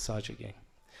there was a surgery.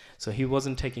 So he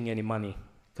wasn't taking any money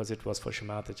because it was for Shri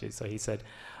Mataji. So he said,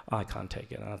 I can't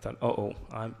take it. And I thought,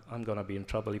 I'm going to be in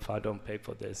trouble if I don't pay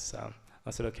for this. I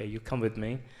said, okay, you come with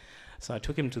me. So I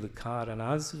took him to the car, and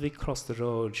as we crossed the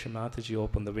road, Shri Mataji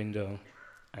opened the window.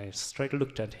 I straight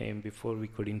looked at him before we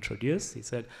could introduce. He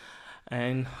said,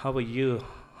 and how are you?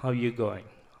 How are you going?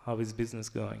 How is business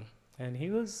going? And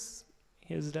he was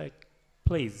like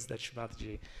pleased that Shri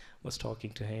Mataji was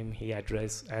talking to him. He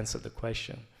answered the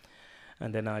question.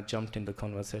 And then I jumped in the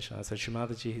conversation. I said, Shri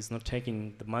Mataji, he's not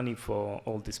taking the money for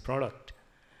all this product.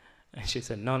 And she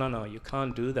said, no, you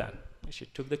can't do that. And she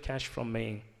took the cash from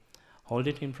me, hold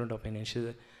it in front of me, and she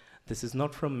said, this is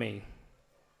not from me.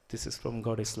 This is from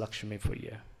Goddess Lakshmi for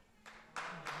you.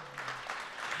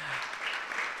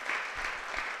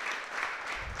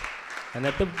 And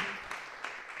at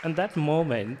that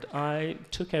moment, I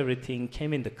took everything,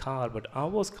 came in the car, but I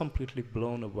was completely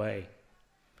blown away.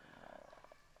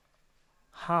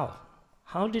 How?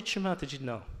 How did Shri Mataji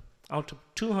know? Out of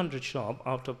 200 shops,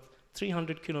 out of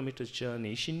 300 kilometers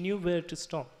journey, she knew where to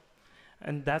stop.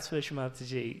 And that's where Shri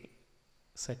Mataji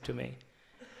said to me,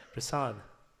 Prasad,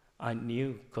 I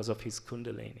knew because of his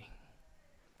Kundalini.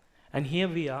 And here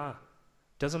we are.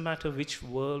 Doesn't matter which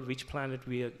world, which planet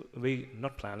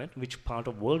which part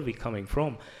of world we're coming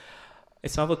from.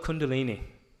 It's our Kundalini.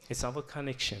 It's our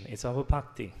connection. It's our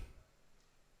bhakti.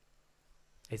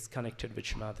 It's connected with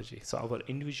Shri Mataji. So our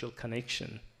individual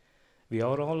connection. We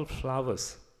are all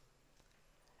flowers.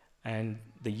 And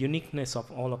the uniqueness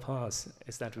of all of us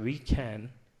is that we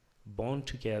can bond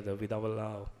together with our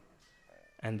love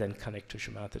and then connect to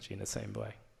Shri Mataji in the same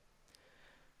way.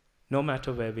 No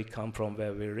matter where we come from,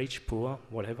 where we're rich, poor,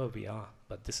 whatever we are,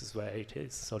 but this is where it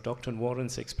is. So Dr.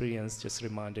 Warren's experience just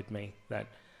reminded me that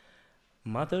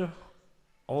Mother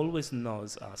always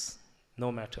knows us,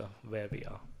 no matter where we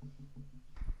are.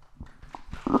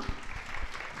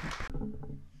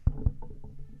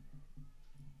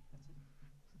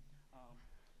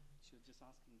 She was just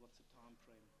asking what's the time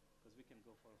frame, because we can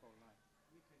go for a whole night.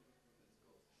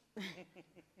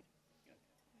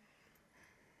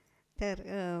 तर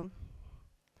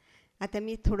आता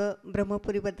मी थोडं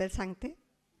ब्रह्मपुरीबद्दल सांगते.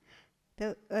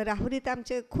 तर राहुरीत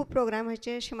आमचे खूप programme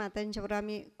व्हायचे. श्री मातांच्याबरोबर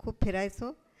आम्ही खूप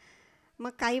फिरायचो. मग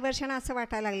काही वर्षांना असं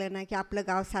वाटायला लागलं ना की आपलं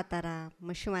गाव सातारा,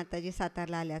 मग श्री माताजी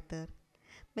सातारला आल्या तर.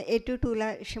 मग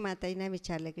 82ला श्री माताजींना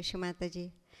विचारलं की श्री माताजी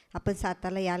आपण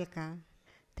सातारला याल का?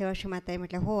 तेव्हा श्री माताजी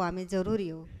म्हटल्या हो आम्ही जरूर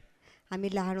येऊ. आम्ही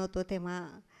लहान होतो तेव्हा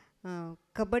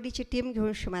कबड्डीची टीम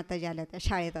घेऊन श्री माताजी आल्या त्या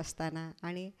शाळेत असताना,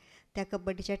 आणि त्या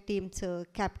कबड्डीच्या टीमचं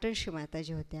कॅप्टन श्री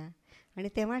माताजी होत्या. आणि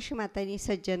तेव्हा श्री माताजींनी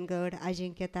सज्जनगड,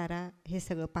 अजिंक्य तारा हे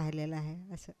सगळं पाहिलेलं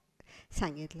आहे असं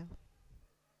सांगितलं.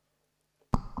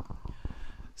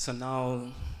 So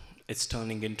now it's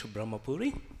turning into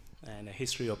Brahamapuri and a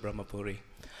history of Brahamapuri.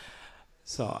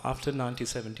 So after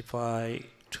 1975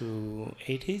 to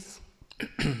 80s,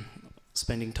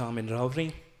 spending time in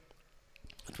Rauri,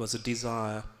 it was a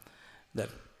desire that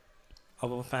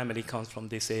our family comes from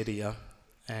this area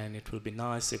and it will be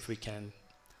nice if we can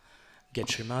get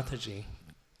Shri Mataji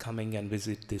coming and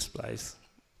visit this place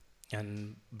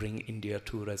and bring India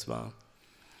tour as well.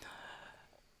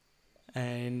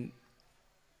 And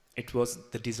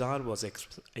the desire was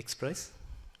expressed,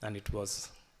 and it was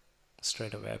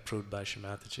straight away approved by Shri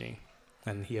Mataji.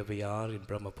 And here we are in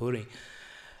Brahamapuri.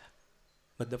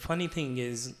 But the funny thing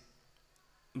is,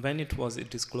 when it was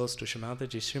disclosed to Shri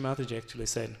Mataji actually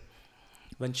said,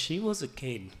 when she was a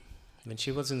kid, when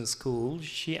she was in school,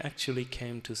 she actually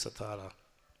came to Satara.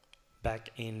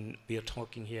 Back in, we are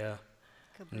talking here,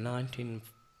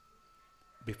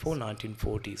 before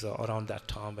 1940s, or around that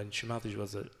time when Shri Mataji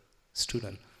was a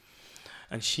student.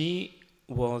 And she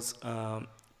was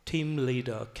team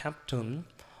leader, captain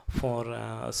for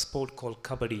a sport called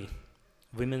kabaddi,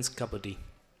 women's kabaddi.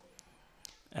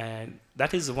 And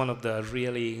that is one of the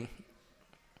really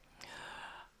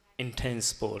intense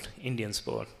sport, Indian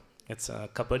sport. It's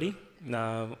kabaddi.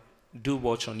 Now, do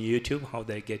watch on YouTube how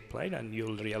they get played, and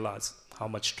you'll realize how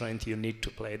much strength you need to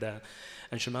play that.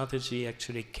 And Shri Mataji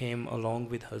actually came along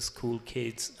with her school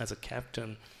kids as a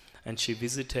captain, and she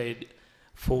visited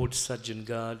Fort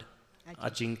Sajjangad,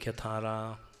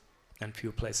 Ajinkyathara, and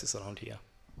few places around here.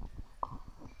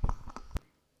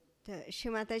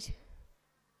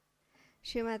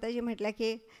 Shri माताजी म्हटलं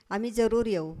की आम्ही जरूर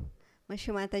येऊ. मग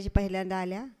श्री माताजी पहिल्यांदा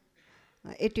आल्या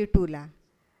 82ला,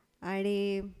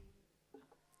 आणि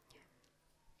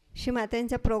श्री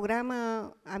मातांचा प्रोग्राम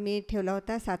आम्ही ठेवला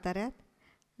होता साताऱ्यात.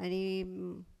 आणि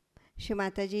श्री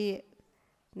माताजी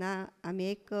ना आम्ही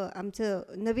एक आमचं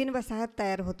नवीन वसाहत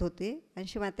तयार होत होते, आणि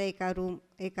श्री माता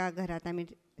एका घरात आम्ही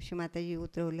श्री माताजी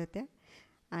उतरवलं होत्या,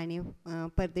 आणि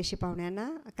परदेशी पाहुण्यांना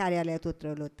कार्यालयात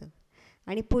उतरवलं होतं,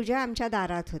 आणि पूजा आमच्या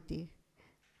दारात होती.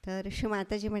 तर श्री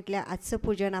माताजी म्हटल्या आजचं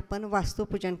पूजन आपण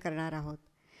वास्तुपूजन करणार आहोत.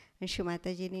 आणि श्री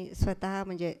माताजींनी स्वतः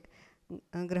म्हणजे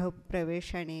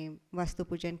गृहप्रवेश आणि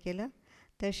वास्तुपूजन केलं.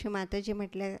 तर श्री माताजी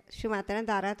म्हटल्या, श्री मातांना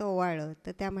दारात ओवाळलं,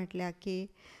 तर त्या म्हटल्या की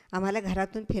आम्हाला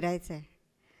घरातून फिरायचं आहे.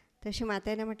 तर श्री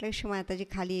माताने म्हटलं श्री माताजी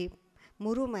खाली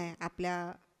मुरूम आहे,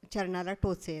 आपल्या चरणाला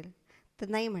टोचेल. तर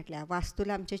नाही म्हटल्या,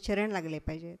 वास्तूला आमचे चरण लागले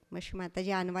पाहिजेत. मग श्री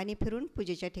माताजी अनवाणी फिरून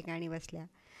पूजेच्या ठिकाणी बसल्या.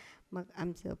 मग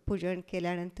आमचं पूजन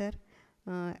केल्यानंतर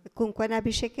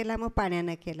कुंकवानाभिषेक केला, मग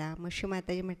पाण्यानं केला. मग श्री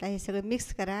माताजी म्हटलं हे सगळं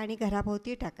मिक्स करा आणि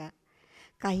घराभोवती टाका,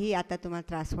 काही आता तुम्हाला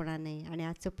त्रास होणार नाही. आणि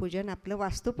आजचं पूजन आपलं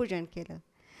वास्तुपूजन केलं.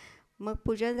 मग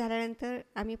पूजन झाल्यानंतर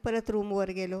आम्ही परत रूमवर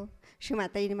गेलो. श्री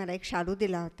माताजीने मला एक शालू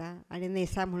दिला होता आणि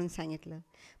नेसा म्हणून सांगितलं.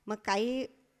 मग काही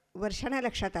वर्षांना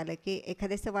लक्षात आलं की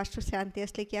एखाद्याचं वास्तुशांती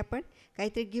असले की आपण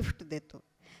काहीतरी गिफ्ट देतो.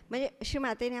 म्हणजे श्री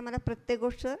मातेने आम्हाला प्रत्येक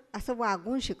गोष्ट असं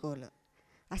वागून शिकवलं,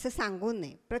 असं सांगून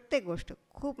नाही, प्रत्येक गोष्ट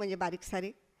खूप म्हणजे बारीक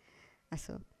सारीक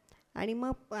असं. आणि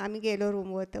मग आम्ही गेलो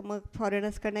रूमवर. तर मग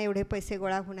फॉरेनर्सकडनं एवढे पैसे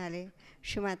गोळा होऊन आले.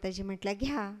 श्री माताजी म्हटल्या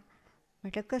घ्या.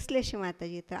 म्हटलं कसले श्री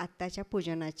माताजी? तर आत्ताच्या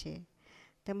पूजनाचे.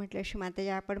 तर म्हटलं श्री माताजी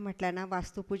आपण म्हटलं ना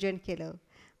वास्तुपूजन केलं,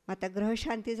 मग आता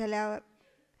ग्रहशांती झाल्यावर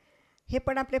हे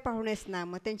पण आपले पाहुणेच ना,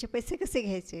 मग त्यांचे पैसे कसे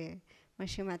घ्यायचे? मग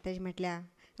श्री माताजी म्हटल्या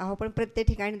अहो पण प्रत्येक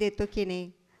ठिकाणी देतो की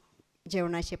नाही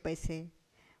जेवणाचे पैसे.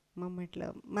 मग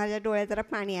म्हटलं माझ्या डोळ्यात जरा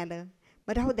पाणी आलं.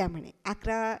 मग राहू द्या म्हणे,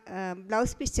 11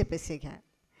 ब्लाऊज पीसचे पैसे घ्या.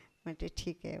 म्हटलं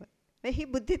ठीक आहे. मग ही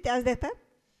बुद्धी त्याच देतात.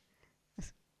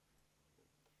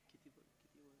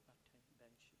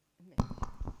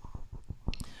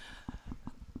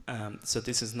 So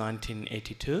this is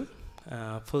 1982.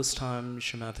 First time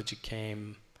Shri Mataji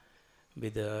came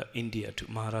with the India to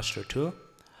Maharashtra tour,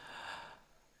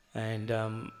 and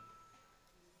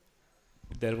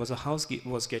there was a house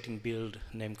was getting built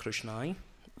named Krishnai.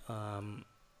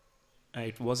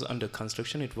 It was under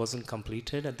construction. It wasn't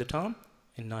completed at the time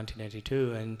in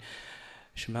 1982, and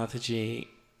Shri Mataji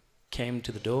came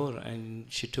to the door and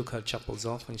she took her chappals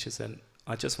off and she said,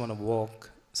 "I just want to walk."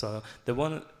 So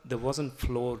there wasn't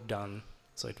floor done,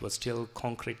 so it was still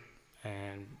concrete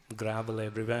and gravel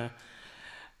everywhere.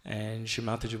 And Shri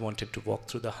Mataji wanted to walk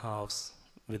through the house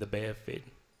with a bare feet.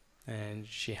 And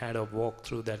she had a walk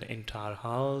through that entire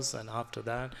house, and after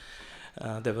that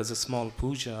there was a small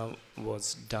puja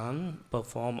was done,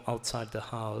 performed outside the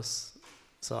house.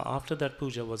 So after that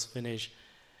puja was finished,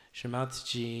 Shri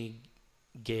Mataji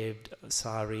gave a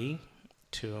sari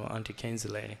to Auntie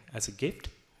Kenjale as a gift,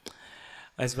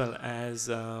 as well as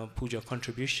puja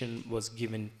contribution was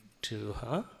given to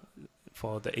her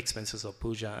for the expenses of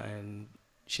puja. And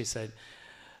she said,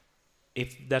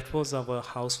 if that was our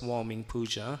housewarming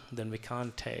puja, then we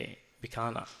can't take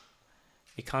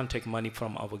money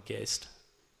from our guest.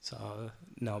 So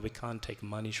no, we can't take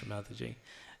money, Shri Mataji.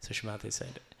 So Shri Mataji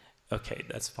said, okay,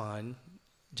 that's fine.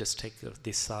 Just take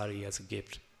this sari as a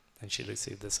gift. And she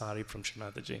received the sari from Shri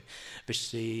Mataji, which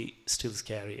she still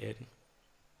carry it.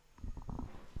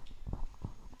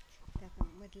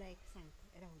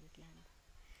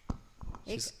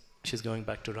 She's going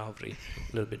back to Rauri,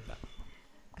 a little bit back.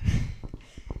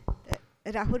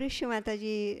 Rahuri Shri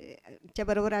माताजीच्या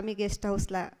बरोबर आम्ही guest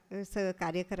हाऊसला सगळं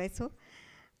कार्य करायचो.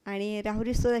 आणि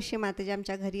राहुरी सुद्धा श्री माताजी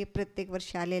आमच्या घरी प्रत्येक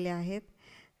वर्षी आलेले आहेत.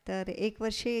 तर एक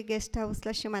वर्षी गेस्ट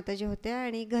हाऊसला श्री माताजी होत्या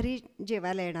आणि घरी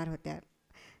जेवायला येणार होत्या,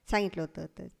 सांगितलं होतं.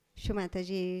 तर श्री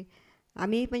माताजी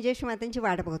आम्ही म्हणजे श्री मातांची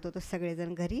वाट बघत होतो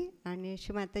सगळेजण घरी. आणि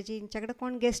श्री माताजींच्याकडे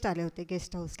कोण गेस्ट आले होते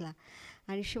गेस्ट हाऊसला,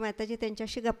 आणि श्री माताजी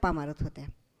त्यांच्याशी गप्पा मारत होत्या.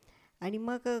 आणि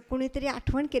मग कुणीतरी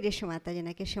आठवण केली श्री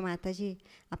माताजींना की श्री माताजी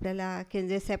आपल्याला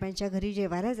केंजळे साहेबांच्या घरी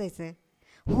जेवायला जायचं आहे.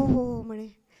 हो हो म्हणे,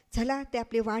 चला ते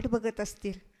आपली वाट बघत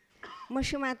असतील. मग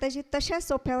श्री माताजी तशाच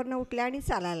सोफ्यावरनं उठल्या आणि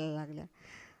चालायला लागल्या.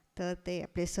 तर ते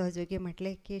आपले सहयोगी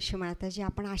म्हटले की शिवमाताजी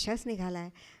आपण अशाच निघाला आहे,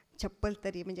 चप्पल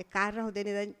तरी म्हणजे कार राहू दे,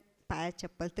 निदान पायात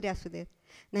चप्पल तरी असू देत.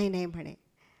 नाही नाही म्हणे,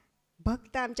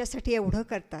 भक्त आमच्यासाठी एवढं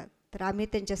करतात तर आम्ही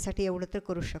त्यांच्यासाठी एवढं तर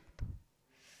करू शकतो.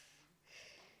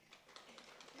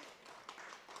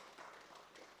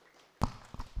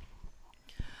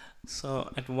 So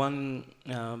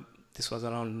this was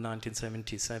around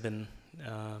 1977,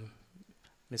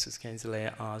 Mrs.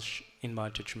 Kenjale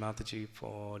invited Shri Mataji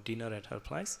for dinner at her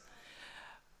place.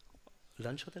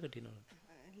 Lunch or dinner?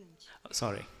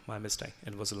 Sorry, my mistake.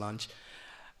 It was a lunch.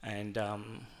 And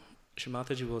Shri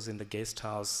Mataji was in the guest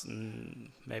house,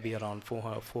 maybe around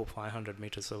 500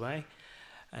 meters away.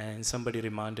 And somebody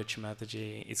reminded Shri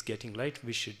Mataji, it's getting late,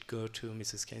 we should go to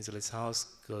Mrs. Kenjale's house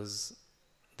because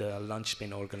the lunch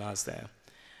been organized there.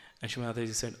 And Shri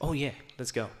Mataji said, oh yeah,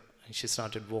 let's go. And she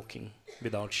started walking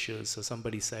without shoes. So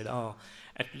somebody said, oh,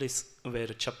 at least wear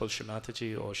a chappal, Shri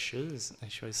Mataji, or shoes.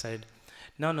 And she said,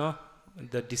 no,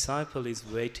 the disciple is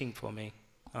waiting for me.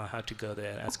 I have to go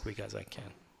there as quick as I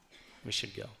can. We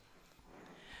should go.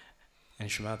 And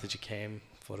Shri Mataji came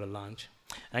for a lunch.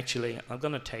 Actually, I'm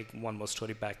going to take one more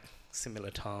story back,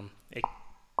 similar time.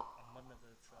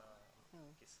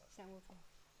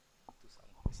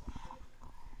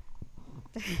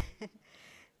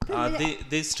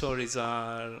 These stories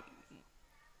are,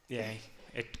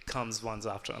 it comes once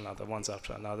after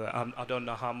another. I don't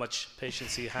know how much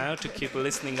patience you have to keep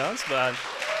listening us, but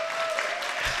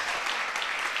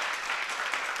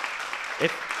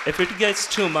if it gets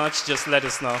too much, just let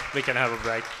us know. We can have a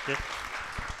break. Yeah?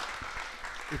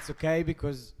 It's okay,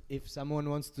 because if someone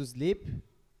wants to sleep,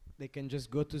 they can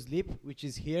just go to sleep, which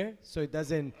is here, so it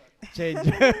doesn't change.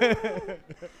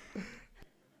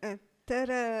 तर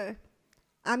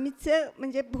आमचं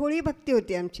म्हणजे भोळी भक्ती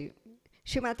होती आमची.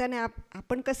 श्रीमाताने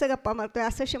आपण कसं गप्पा मारतोय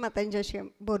असं श्रीमातांच्याशी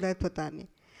बोलत होतो आम्ही.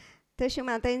 तर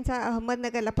श्रीमातांचा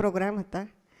अहमदनगरला प्रोग्राम होता.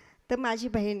 तर माझी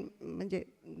बहीण म्हणजे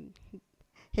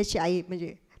ह्याची आई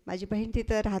म्हणजे माझी बहीण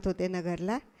तिथं राहत होते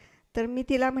नगरला. तर मी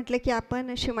तिला म्हटलं की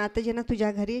आपण श्रीमाताजींना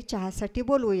तुझ्या घरी चहासाठी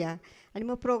बोलवूया आणि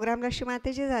मग प्रोग्रामला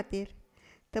श्रीमाताजी जातील.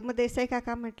 तर मग देसाई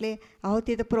काका म्हटले, अहो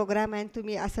तिथं प्रोग्राम आहे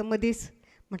तुम्ही असं मधीच.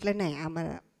 म्हटलं नाही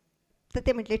आम्हाला. तर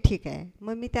ते म्हटले ठीक आहे.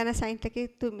 मग मी त्यांना सांगितलं की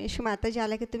तुम्ही श्रीमाताजी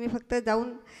आला की तुम्ही फक्त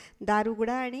जाऊन दार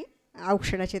उघडा आणि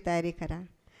औक्षणाची तयारी करा.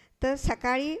 तर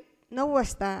सकाळी 9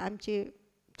 वाजता आमची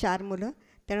 4 मुलं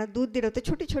त्यांना दूध दिलं होतं,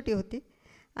 छोटी छोटी होती.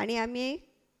 आणि आम्ही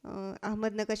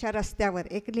अहमदनगरच्या रस्त्यावर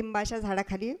एक लिंबाच्या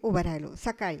झाडाखाली उभं राहिलो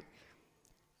सकाळी.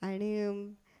 आणि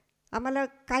आम्हाला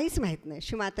काहीच माहीत नाही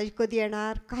श्रीमाताजी कधी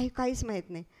येणार, काहीच माहीत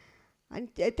नाही.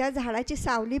 आणि त्या झाडाची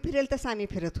सावली फिरेल तसं आम्ही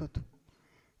फिरत होतो.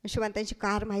 श्रीमातांची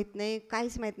कार माहीत नाही,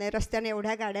 काहीच माहीत नाही. रस्त्याने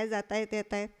एवढ्या गाड्या जात आहेत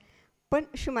येत आहेत, पण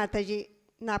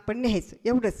श्रीमाताजींना आपण न्यायचं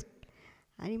एवढंच.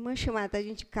 आणि मग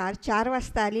श्रीमाताजींची कार 4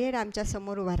 वाजता आली आणि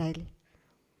आमच्यासमोर उभा राहिली.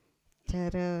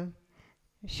 तर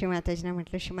श्रीमाताजींना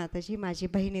म्हटलं, श्रीमाताजी माझी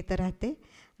बहीण इथं राहते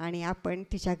आणि आपण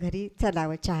तिच्या घरी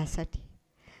चलावं चहासाठी.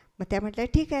 मग त्या म्हटल्या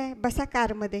ठीक आहे बसा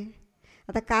कारमध्ये.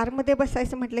 आता कारमध्ये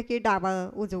बसायचं म्हटलं की डावं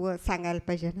उजवं सांगायला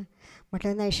पाहिजे ना.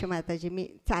 म्हटलं नाही श्रीमाताजी मी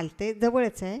चालते,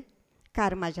 जवळच आहे,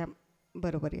 कार माझ्या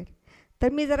बरोबर येईल. तर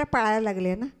मी जरा पळायला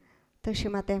लागले ना. तर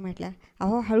श्रीमाता म्हटल्या,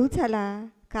 अहो हळू चाला,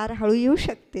 कार हळू येऊ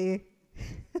शकते.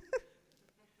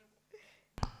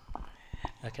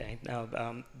 Okay, now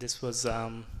this was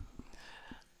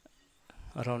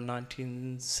around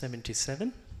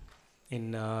 1977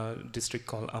 in a district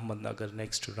called Ahmednagar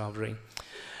next to Ravri.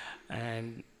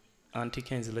 And Auntie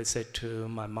Kenjale said to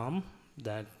my mom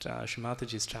that Shri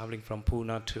Mataji is traveling from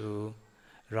Pune to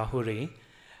Rahuri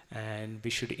and we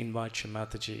should invite Shri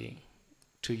Mataji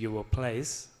to your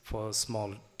place for a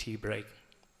small tea break.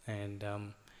 And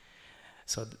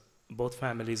so both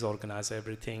families organize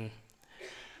everything.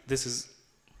 This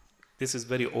is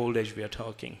very old age we are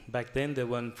talking. Back then there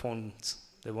weren't phones,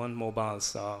 there weren't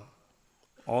mobiles.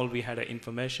 All we had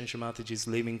information, Shri Mataji is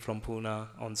leaving from Pune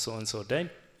on so-and-so date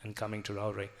and coming to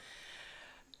Ravri.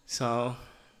 So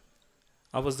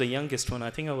I was the youngest one.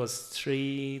 I think I was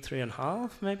three and a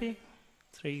half maybe.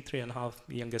 Three and a half,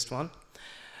 youngest one.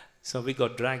 So we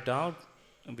got dragged out.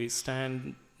 We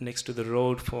stand next to the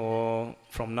road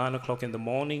from 9 o'clock in the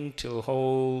morning till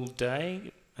whole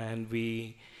day, and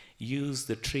we used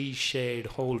the tree shade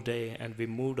whole day, and we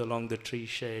moved along the tree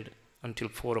shade until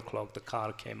 4 o'clock. The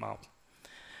car came out.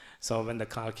 So when the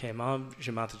car came out,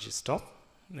 Shri Mataji stopped.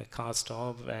 The car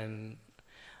stopped, and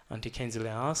Auntie Kenjale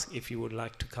asked if you would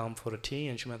like to come for a tea,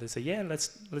 and Shri Mataji said, "Yeah,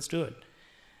 let's do it."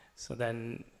 So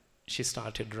then she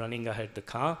started running ahead the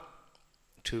car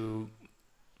to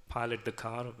pilot the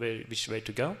car which way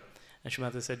to go. And Shri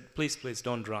Mataji said, please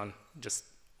don't run, just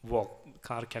walk. The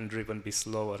car can driven be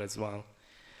slower as well.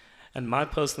 And my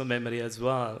personal memory as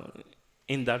well,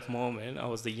 in that moment, I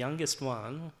was the youngest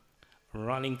one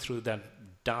running through that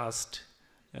dust,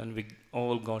 and we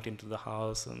all got into the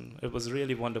house, and it was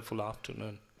really wonderful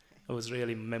afternoon. It was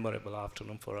really memorable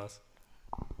afternoon for us.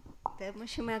 तर मग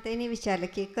शिवमाताईने विचारलं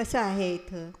की कसं आहे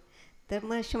इथं. तर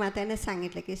मग शिवमाताईने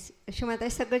सांगितलं की शिवमाताई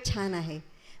सगळं छान आहे,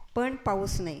 पण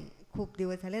पाऊस नाही. खूप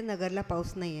दिवस झाले नगरला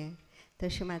पाऊस नाही आहे. तर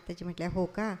शिवमाताजी म्हटल्या हो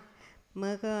का.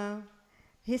 मग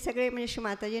हे सगळे म्हणजे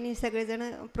शिवमाताजींनी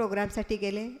सगळेजण प्रोग्रामसाठी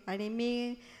गेले आणि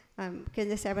मी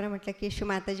केंद्र साहेबांना म्हटलं की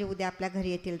शिवमाताजी उद्या आपल्या घरी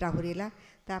येतील राहुरीला,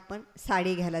 तर आपण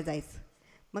साडी घ्यायला जायचं.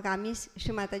 मग आम्ही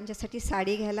शिवमातांच्यासाठी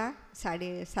साडी घ्यायला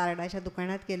सारडाच्या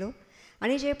दुकानात गेलो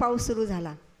आणि जे पाऊस सुरू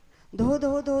झाला, धो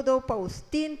धो धो धो पाऊस,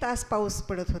 3 तास पाऊस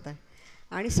पडत होता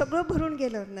आणि सगळं भरून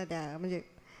गेलं नद्या म्हणजे.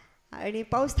 आणि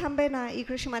पाऊस थांबे ना.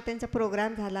 इकडे शिवमातांचा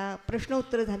प्रोग्राम झाला, प्रश्न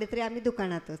उत्तर झाले, तरी आम्ही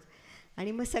दुकानातच.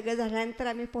 आणि मग सगळं झाल्यानंतर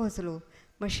आम्ही पोहोचलो.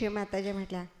 मग शिवमाताजी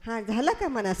म्हटल्या हां झाला का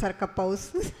मनासारखा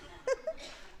पाऊस.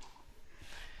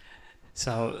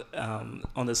 So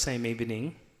on the same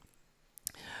evening,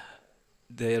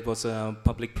 there was a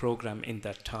public program in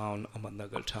that town,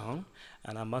 Ahmednagar town,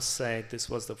 and I must say this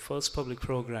was the first public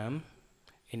program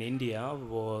in India,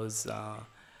 was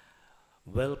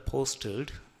well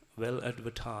posted, well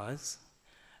advertised,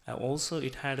 and also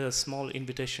it had a small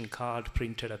invitation card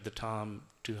printed at the time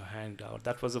to hand out.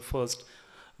 That was the first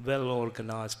well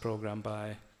organized program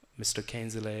by Mr.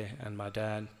 Kenjale and my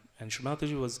dad, and Shri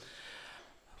Mataji was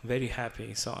very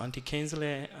happy. So Auntie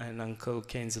Kenjale and Uncle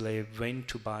Kenjale went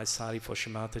to buy sari for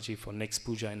Shri Mataji for next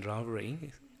puja in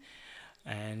Ravuri.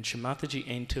 And Shri Mataji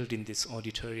entered in this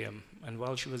auditorium. And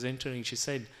while she was entering, she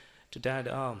said to Dad,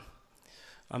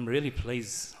 I'm really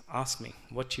pleased, ask me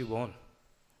what you want.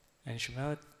 And Shri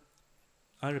Mataji,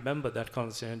 I remember that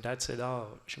conversation. Dad said,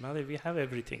 Shri Mataji, we have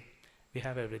everything. We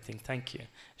have everything, thank you.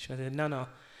 Shri Mataji said, no.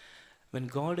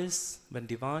 When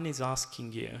Divine is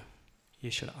asking you,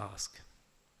 you should ask.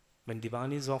 When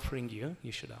Divine is offering you,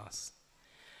 you should ask.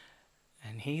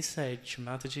 And he said, Shri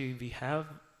Mataji, we have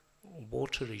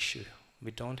water issue.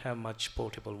 We don't have much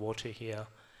potable water here.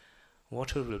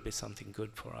 Water will be something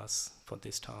good for us, for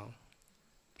this town.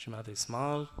 Shri Mataji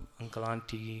smiled. Uncle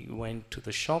Auntie went to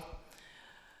the shop.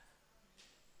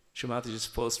 Shri Mataji's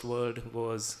first word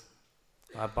was,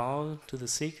 I bow to the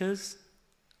seekers,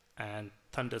 and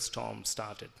thunderstorm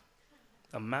started.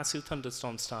 A massive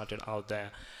thunderstorm started out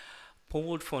there.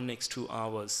 Poured for next 2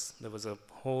 hours. There was a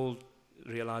whole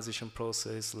realization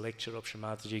process, lecture of Shri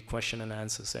Mataji, question and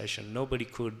answer session. Nobody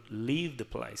could leave the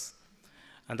place.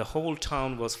 And the whole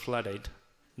town was flooded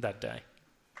that day.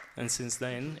 And since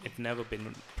then, it never been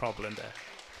a problem there.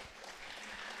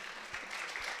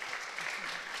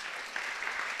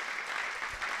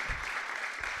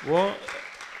 Well,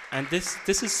 and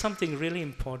this is something really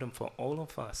important for all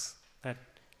of us, that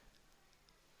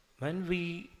when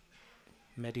we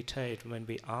meditate, when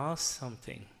we ask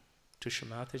something to Shri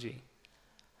Mataji,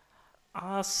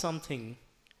 ask something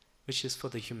which is for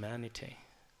the humanity,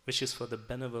 which is for the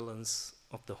benevolence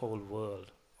of the whole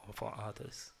world or for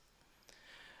others.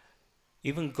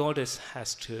 Even Goddess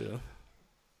has to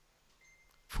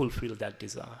fulfill that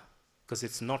desire, because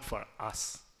it's not for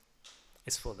us,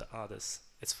 it's for the others,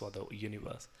 it's for the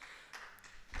universe.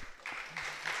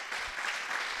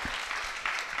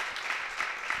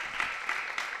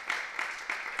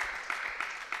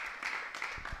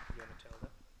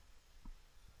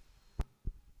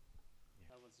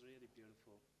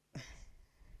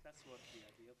 That's what we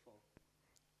are here for.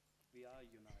 We are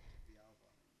united, we are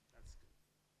one. That's good.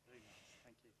 Very nice.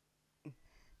 Thank you.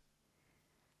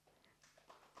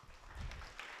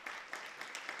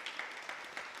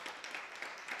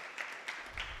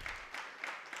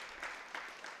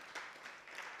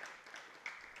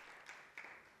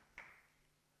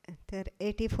 तर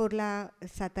 84ला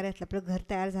साताऱ्यातलं आपलं घर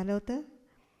तयार झालं होतं.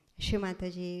 श्री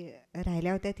माताजी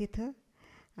राहिल्या होत्या तिथं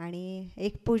आणि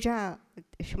एक पूजा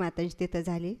श्री माताजी तिथं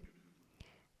झाली.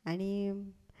 आणि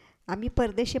आम्ही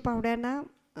परदेशी पाहुण्यांना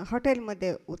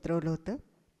हॉटेलमध्ये उतरवलं होतं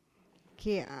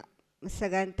की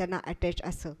सगळ्यांना त्यांना अटॅच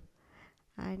असं.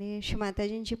 आणि श्री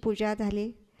माताजींची पूजा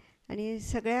झाली आणि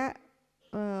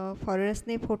सगळ्या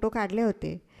फॉरेनर्सने फोटो काढले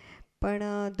होते. पण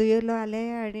दुयलो आले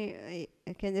आणि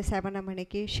केंद्र साहेबांना म्हणे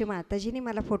की श्री माताजींनी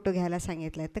मला फोटो घ्यायला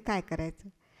सांगितलं आहे, तर काय करायचं.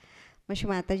 मग श्री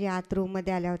माताजी आत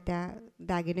रूममध्ये आल्या होत्या,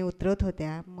 दागिने उतरवत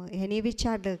होत्या. मग ह्यांनी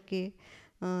विचारलं की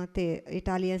ते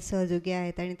इटालियन सहयोगी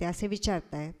आहेत आणि ते असे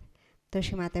विचारत आहेत. तर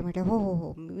श्री माता म्हटल्या हो हो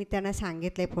हो, मी त्यांना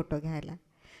सांगितलं आहे फोटो घ्यायला.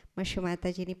 मग श्री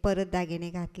माताजींनी परत दागिने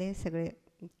घातले, सगळे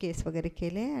केस वगैरे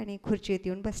केले आणि खुर्चीत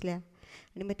येऊन बसल्या.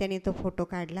 आणि मग त्यांनी तो फोटो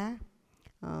काढला,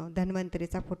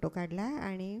 धन्वंतरीचा फोटो काढला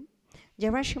आणि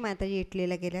जेव्हा श्री माताजी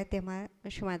इटलीला गेल्या तेव्हा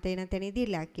श्री माताजींना त्यांनी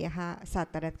दिला की हा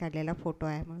साताऱ्यात काढलेला फोटो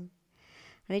आहे म्हणून.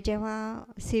 आणि जेव्हा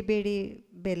CBD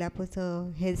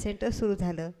बेलापूरचं हेल्थ सेंटर सुरू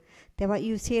झालं तेव्हा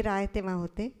UC राय तेव्हा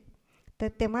होते. तर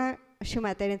तेव्हा श्री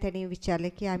माताजीने त्यांनी विचारलं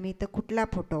की आम्ही इथं कुठला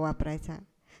फोटो वापरायचा.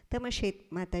 तर मग श्री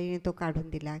माताजीने तो काढून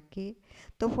दिला की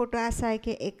तो फोटो असा आहे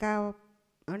की एका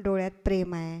डोळ्यात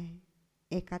प्रेम आहे,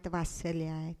 एकात वात्सल्य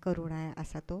आहे, करुणा आहे,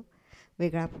 असा तो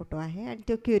वेगळा फोटो आहे आणि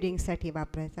तो क्युरिंगसाठी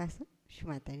वापरायचा असं श्री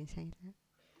माताजीने सांगितलं.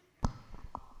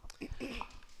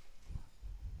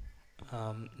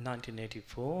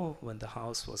 1984, when the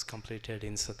house was completed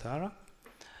in Satara,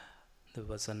 there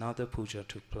was another puja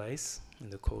took place in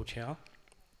the courtyard.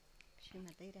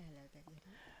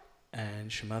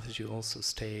 And Shri Mataji also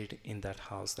stayed in that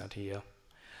house that year.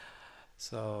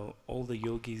 So all the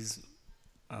yogis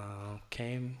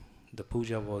came, the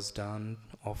puja was done,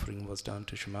 offering was done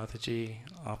to Shri Mataji.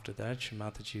 After that, Shri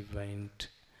Mataji went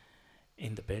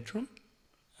in the bedroom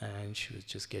and she was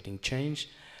just getting changed.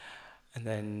 And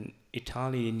then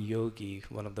Italian yogi,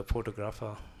 one of the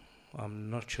photographer, I'm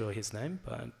not sure his name,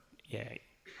 but yeah,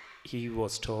 he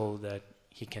was told that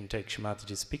he can take Shri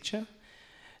Mataji's picture.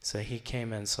 So he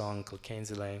came and saw Uncle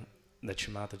Kenjale that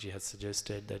Shri Mataji had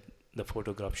suggested that the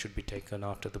photograph should be taken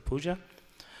after the puja.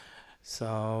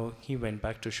 So he went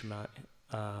back to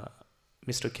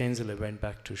Mr. Kenjale went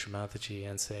back to Shri Mataji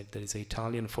and said, there is an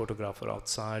Italian photographer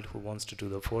outside who wants to do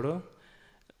the photo,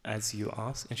 as you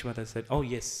asked. And Shri Mataji said, oh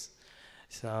yes.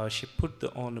 So she put the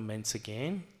ornaments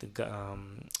again, the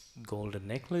golden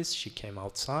necklace. She came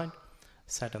outside,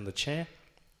 sat on the chair,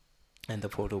 and the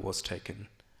photo was taken.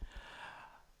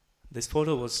 This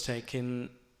photo was taken,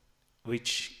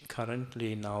 which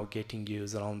currently now getting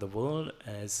used around the world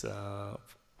as a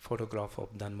photograph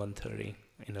of Dhanvantari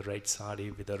in a red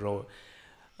sari with a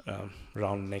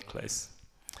round necklace.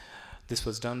 This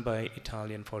was done by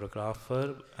Italian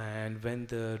photographer, and when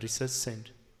the research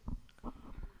center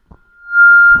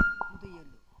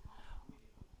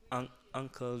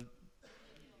Uncle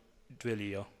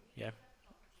Duilio, yeah.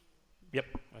 Yep,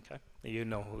 okay. You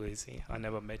know who is he. I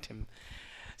never met him.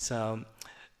 So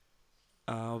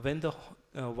when the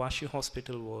Vashi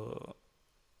hospital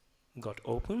got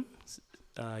open,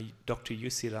 Dr.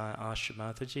 Rai asked Shri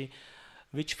Mataji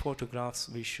which photographs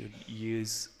we should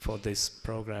use for this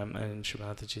program, and Shri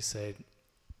Mataji said,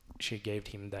 she gave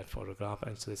him that photograph,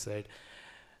 and so he said,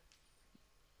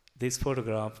 this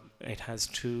photograph, it has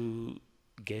two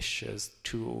gestures,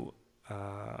 two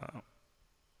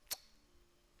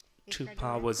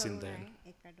powers in there.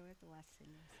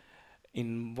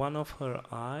 In one of her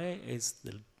eye is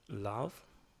the love,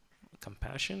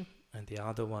 compassion, and the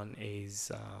other one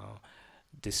is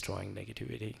destroying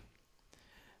negativity.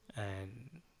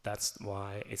 And that's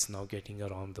why it's now getting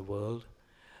around the world.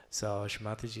 So Shri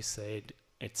Mataji said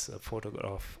it's a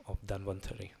photograph of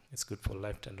Dhanvantari. It's good for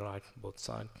left and right, both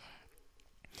sides.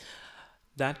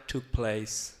 That took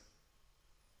place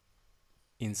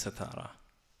in Satara.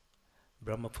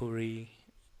 Brahamapuri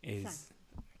is...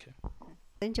 Okay.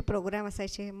 त्यांचे programme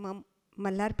असायचे. मग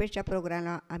मल्हारपेठच्या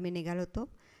प्रोग्रामला आम्ही निघालो होतो.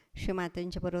 श्री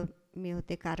मातांच्या बरोबर मी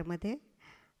होते कारमध्ये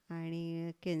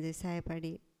आणि केंद्रे साहेब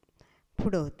आणि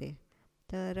पुढं होते.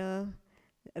 तर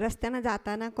रस्त्यानं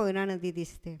जाताना कोयना नदी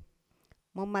दिसते.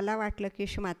 मग मला वाटलं की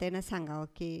श्री मातेनं सांगावं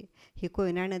की ही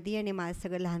कोयना नदी आणि माझं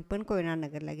सगळं लहानपण कोयना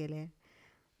नगरला गेलं आहे.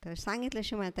 तर सांगितलं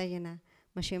श्री माताजींना.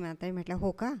 मग श्री माताजी म्हटलं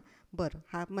हो का, बरं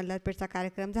हा मल्हारपेठचा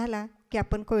कार्यक्रम झाला की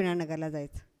आपण कोयना नगरला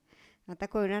जायचं. आता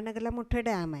कोयना नगरला मोठं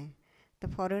डॅम आहे, तर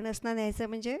फॉरेनर्सना न्यायचं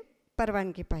म्हणजे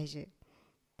परवानगी पाहिजे.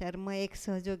 तर मग एक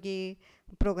सहयोगी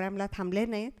प्रोग्रामला थांबले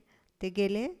नाहीत, ते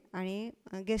गेले आणि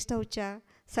गेस्ट हाऊसच्या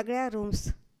सगळ्या रूम्स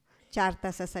 4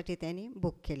 तासासाठी त्यांनी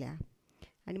बुक केल्या.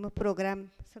 आणि मग प्रोग्राम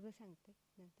सगळं सांगते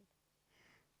नंतर.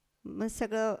 मग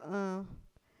सगळं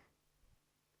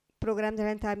प्रोग्राम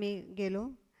झाल्यानंतर आम्ही गेलो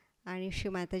आणि श्री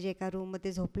माताजी एका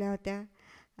रूममध्ये झोपल्या होत्या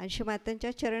आणि श्री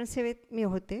मातांच्या चरणसेवेत मी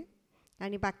होते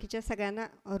आणि बाकीच्या सगळ्यांना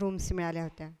रूम्स मिळाल्या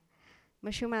होत्या. मग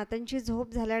श्री मातांची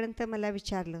झोप झाल्यानंतर मला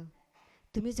विचारलं,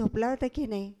 तुम्ही झोपला होता की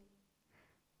नाही?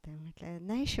 तर म्हटलं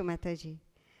नाही श्री माताजी.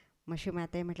 मग श्री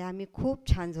माताजी म्हटलं आम्ही खूप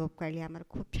छान झोप काढली, आम्हाला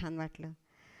खूप छान वाटलं.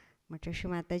 म्हटलं श्री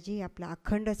माताजी आपलं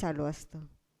अखंड चालू असतं.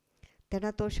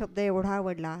 त्यांना तो शब्द एवढा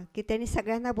आवडला की त्यांनी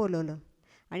सगळ्यांना बोलवलं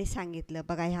आणि सांगितलं,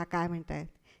 बघा ह्या काय म्हणत आहेत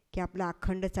की आपलं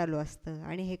अखंड चालू असतं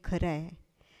आणि हे खरं आहे.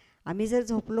 आम्ही जर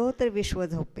झोपलो तर विश्व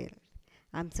झोपेल.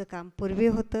 आमचं काम पूर्वी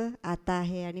होतं, आता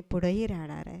आहे आणि पुढेही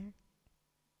राहणार आहे.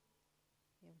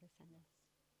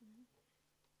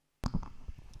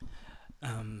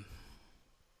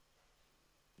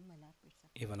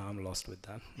 Even I'm lost with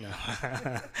that. No.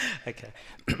 Okay.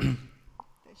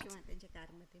 शिवमातांच्या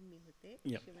कारमध्ये मी होते.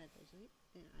 शिवमाताजी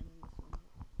आणि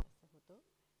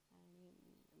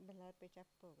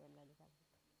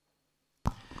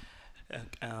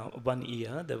One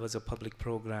year there was a public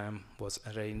program was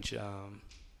arranged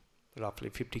roughly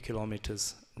 50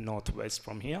 kilometers northwest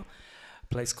from here, a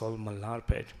place called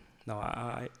Mallarpet. Now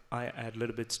I add a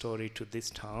little bit story to this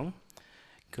town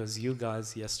because you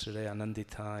guys yesterday,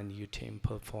 Anandita and you team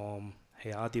performed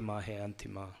Hey Adima Hey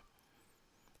Antima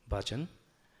bhajan,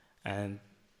 and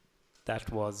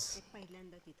that was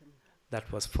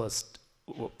first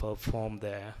performed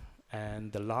there,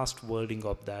 and the last wording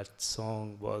of that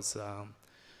song was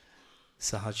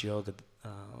Sahaj Yoga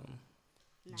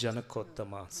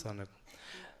Janakottama Sanak.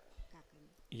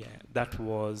 Yeah, that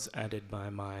was added by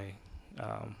my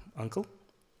uncle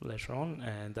later on,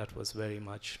 and that was very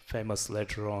much famous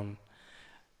later on.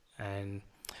 And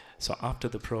so after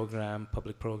the program,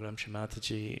 public program, Shri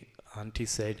Mataji, auntie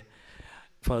said,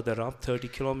 further up 30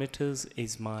 kilometers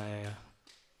is my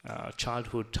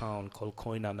childhood town called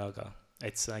Koinanaga.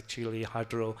 It's actually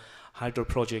hydro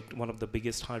project, one of the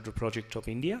biggest hydro project of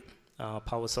India,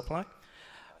 power supply.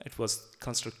 It was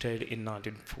constructed in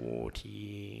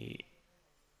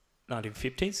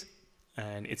 1950s,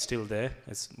 and it's still there,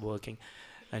 it's working.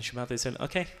 And Shri Mataji said,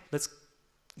 okay, let's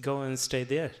go and stay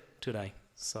there today.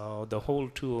 So the whole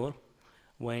tour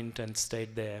went and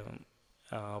stayed there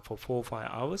for 4 or 5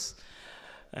 hours.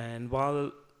 And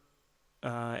while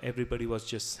everybody was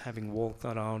just having walked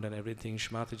around and everything,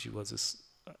 Shri Mataji was just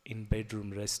in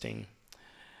bedroom resting.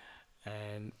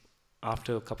 And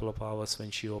after a couple of hours,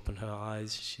 when she opened her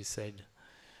eyes, she said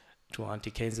to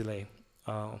Auntie Kenjale,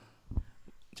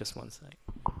 just one sec.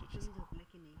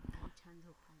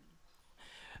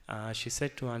 She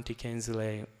said to Auntie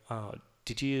Kenjale,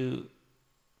 did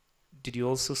you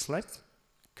also sleep?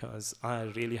 Because I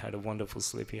really had a wonderful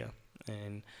sleep here.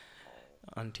 And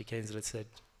Auntie Kenjale said,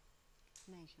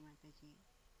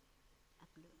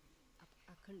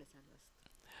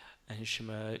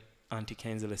 and Auntie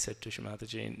Kenjale said to Shri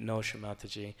Mataji, no, Shri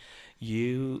Mataji,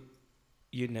 you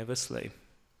never sleep.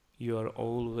 You are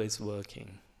always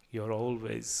working. You are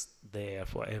always there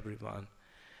for everyone.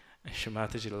 And Shri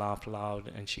Mataji laughed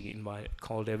loud, and she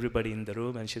called everybody in the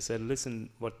room, and she said, listen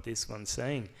what this one's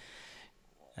saying.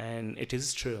 And it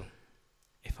is true.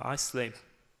 If I sleep,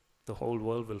 the whole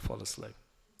world will fall asleep.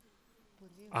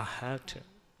 I have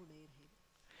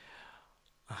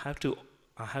to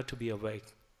be awake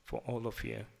for all of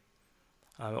you.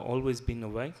 I've always been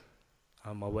awake.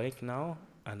 I'm awake now,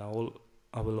 and I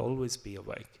will always be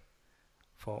awake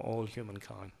for all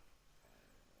humankind.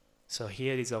 So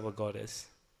here is our goddess,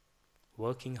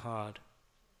 working hard,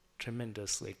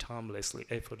 tremendously, timelessly,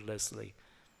 effortlessly.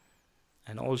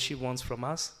 And all she wants from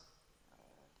us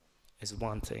is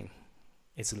one thing.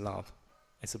 It's love.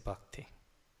 It's a bhakti.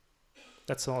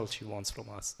 That's all she wants from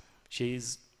us. She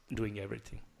is doing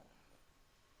everything.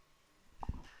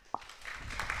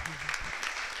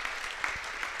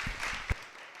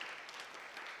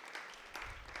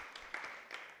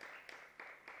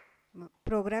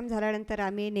 Programme झाल्यानंतर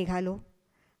आम्ही निघालो.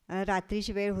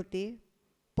 रात्रीची वेळ होती,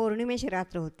 पौर्णिमेची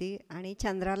रात्र होती आणि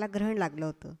चंद्राला ग्रहण लागलं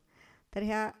होतं. तर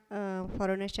ह्या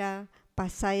फॉरेनरच्या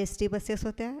 5-6 ST बसेस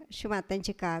होत्या, श्री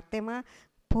मातांची कार. तेव्हा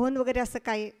फोन वगैरे असं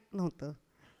काही नव्हतं.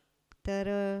 तर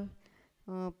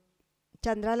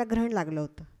चंद्राला ग्रहण लागलं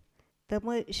होतं. तर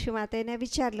मग श्री माताजीने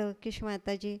विचारलं की श्री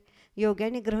माताजी,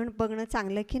 योग्याने ग्रहण बघणं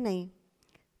चांगलं की नाही?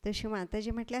 तर श्री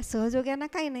माताजी म्हटल्या, सहजयोग्यानं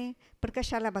काही नाही, पण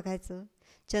कशाला बघायचं?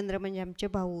 चंद्र म्हणजे आमचे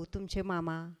भाऊ, तुमचे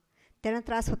मामा, त्यांना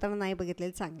त्रास होताना नाही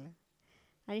बघितलेलं चांगलं.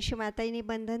 आणि श्री माताजीने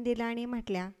बंधन दिलं आणि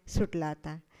म्हटल्या, सुटलं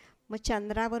आता. मग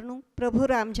चंद्रावरून प्रभू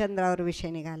रामचंद्रावर विषय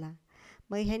निघाला.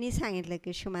 मग ह्यांनी सांगितलं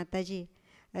की श्री माताजी,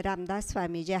 रामदास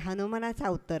स्वामी जे हनुमानाचा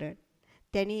अवतरण,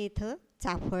 त्यांनी इथं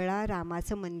चाफळला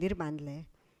रामाचं मंदिर बांधलं आहे.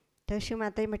 तर श्री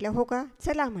माताजी म्हटल्या, हो का,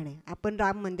 चला म्हणे आपण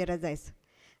राम मंदिरात जायचं.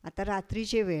 आता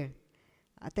रात्रीची वेळ,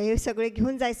 आता हे सगळे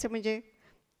घेऊन जायचं म्हणजे.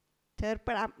 तर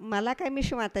पण मला काय, मी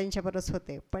श्री मातांच्या बरोबर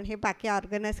होते, पण हे बाकी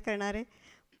ऑर्गनाईज करणारे.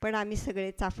 पण आम्ही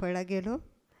सगळे चाफळला गेलो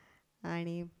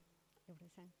आणि एवढं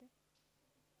सांगते.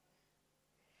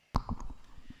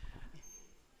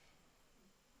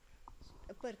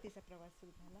 परतीचा प्रवास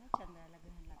सुरू झाला, चंद्राला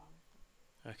ग्रहण लागलं.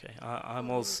 Okay,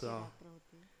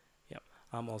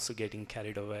 I'm also getting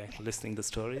carried away listening the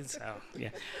stories.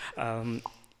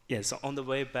 So on the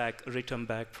way back, return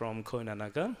back from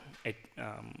Koinanaga,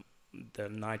 the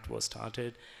night was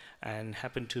started and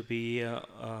happened to be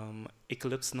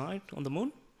eclipse night on the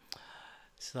moon.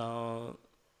 So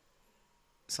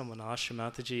someone asked Shri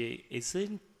Mataji, is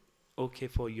it okay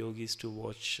for yogis to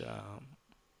watch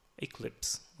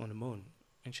eclipse on the moon?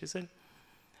 And she said,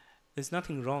 there's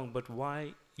nothing wrong, but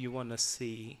why you want to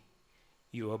see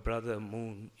your brother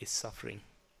moon is suffering?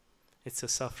 It's a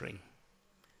suffering.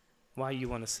 Why you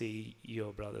want to see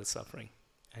your brother suffering?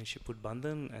 And she put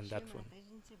bandhan and that one.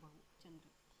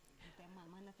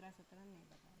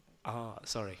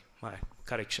 Sorry, my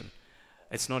correction.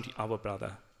 It's not our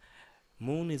brother.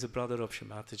 Moon is a brother of Shri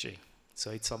Mataji, so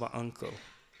it's our uncle.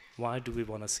 Why do we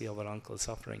want to see our uncle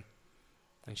suffering?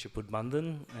 And she put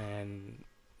bandhan, and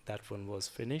that one was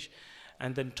finished.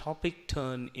 And then topic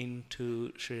turned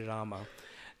into Sri Rama.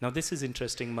 Now this is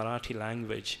interesting, Marathi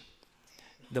language.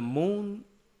 The moon,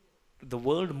 the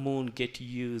word moon get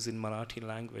used in Marathi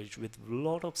language with a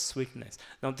lot of sweetness.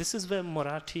 Now this is where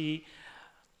Marathi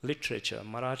literature,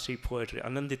 Marathi poetry,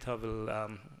 Anandita will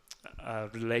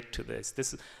relate to this.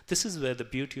 This is where the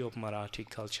beauty of Marathi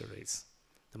culture is.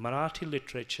 The Marathi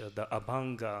literature, the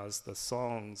abhangas, the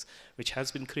songs, which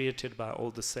has been created by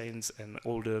all the saints and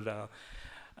older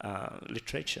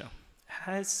literature,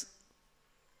 has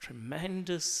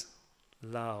tremendous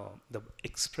love, the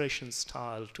expression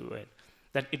style to it,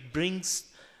 that it brings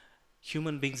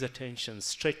human beings' attention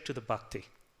straight to the bhakti.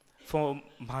 For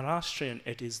Maharashtrian,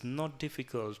 it is not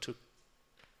difficult to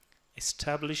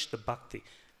establish the bhakti.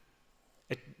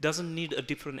 It doesn't need a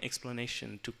different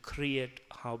explanation to create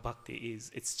how bhakti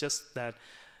is. It's just that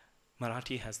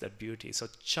Marathi has that beauty. So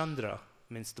Chandra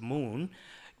means the moon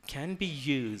can be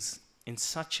used in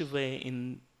such a way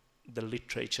in the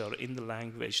literature, in the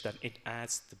language, that it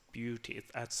adds the beauty, it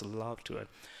adds the love to it.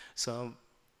 So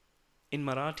in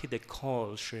Marathi they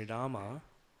call Sri Rama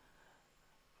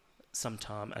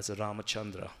sometime as a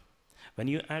Ramachandra. When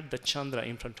you add the Chandra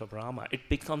in front of Rama, it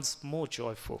becomes more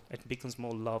joyful, it becomes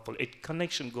more loveful. It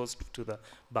connection goes to the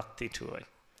bhakti to it,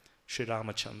 Sri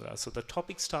Ramachandra. So the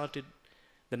topic started,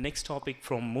 the next topic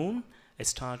from moon, it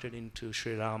started into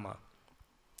Sri Rama,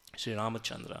 Sri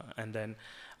Ramachandra. And then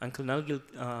Uncle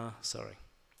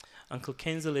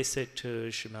Kenjale said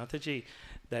to Shri Mataji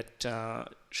that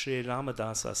Sri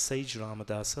Ramadasa, Sage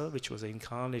Ramadasa, which was an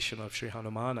incarnation of Sri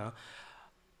Hanumana,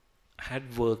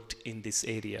 had worked in this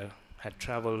area, had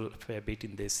traveled a fair bit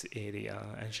in this area,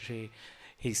 and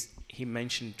he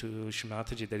mentioned to Shri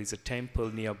Mataji there is a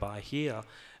temple nearby here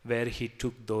where he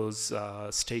took those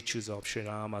statues of Sri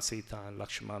Rama, Sita and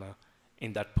Lakshmana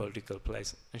in that particular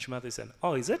place. And Shri Mataji said,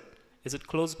 oh, is it? Is it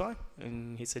close by?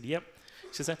 And he said, yep.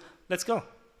 She said, let's go.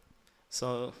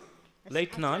 So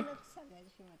late night,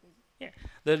 yeah,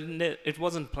 it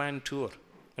wasn't planned tour.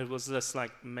 It was just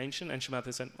like mentioned, and Shri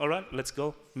Mataji said, all right, let's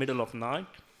go, middle of night.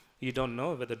 You don't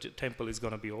know whether the temple is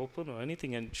going to be open or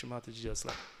anything, and Shri Mataji just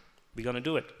like, we're going to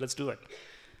do it, let's do it.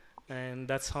 And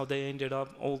that's how they ended up,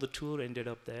 all the tour ended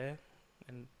up there.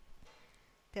 And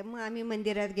तर मग आम्ही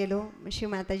मंदिरात गेलो, श्री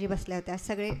माताजी बसल्या होत्या,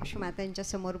 सगळे श्री मातांच्या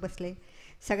समोर बसले,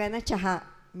 सगळ्यांना चहा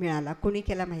मिळाला, कोणी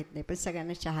केला माहीत नाही पण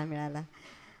सगळ्यांना चहा मिळाला.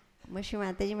 मग श्री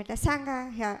माताजी म्हटलं सांगा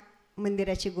ह्या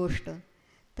मंदिराची गोष्ट.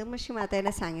 तर मग श्री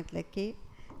माताजीनं सांगितलं की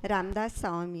रामदास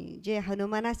स्वामी जे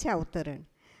हनुमानाचे अवतरण,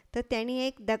 तर त्यांनी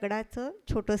एक दगडाचं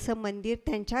छोटंसं मंदिर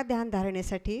त्यांच्या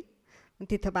ध्यानधारणेसाठी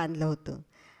तिथं बांधलं होतं.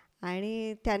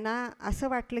 आणि त्यांना असं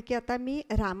वाटलं की आता मी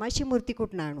रामाची मूर्ती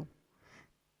कुठून आणू.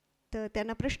 तर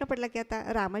त्यांना प्रश्न पडला की आता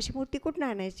रामाची मूर्ती कुठून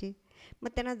आणायची. मग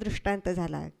त्यांना दृष्टांत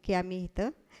झाला की आम्ही इथं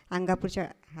अंगापूरच्या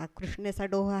हा कृष्णेचा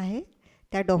डोहा आहे,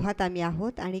 त्या डोहात आम्ही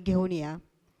आहोत आणि घेऊन या.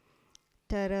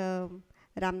 तर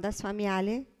रामदास स्वामी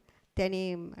आले,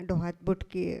 त्यांनी डोहात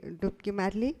डुबकी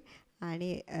मारली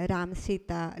आणि राम,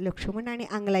 सीता, लक्ष्मण आणि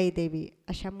अंगलाई देवी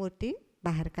अशा मूर्ती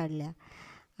बाहेर काढल्या.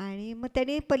 आणि मग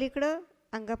त्यांनी पलीकडं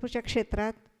अंगापूरच्या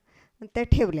क्षेत्रात त्या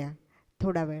ठेवल्या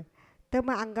थोडा वेळ. तर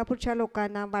मग अंगापूरच्या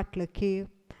लोकांना वाटलं की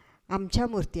आमच्या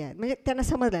मूर्ती आहेत, म्हणजे त्यांना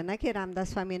समजलं ना की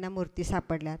रामदास स्वामींना मूर्ती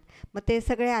सापडल्यात. मग ते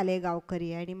सगळे आले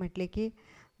गावकरी आणि म्हटले की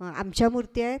आमच्या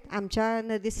मूर्ती आहेत, आमच्या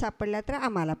नदीत सापडल्या तर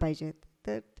आम्हाला पाहिजेत.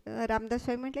 तर रामदास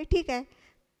स्वामी म्हटले ठीक आहे,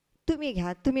 तुम्ही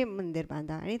घ्या, तुम्ही मंदिर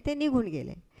बांधा. आणि ते निघून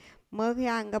गेले. मग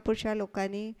या अंगापूरच्या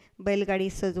लोकांनी बैलगाडी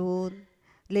सजवून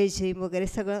लेझिम वगैरे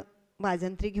सगळं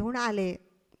वाजंत्री घेऊन आले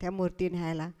त्या मूर्ती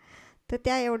न्यायला. तर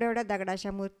त्या एवढ्या एवढ्या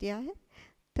दगडाच्या मूर्ती आहेत.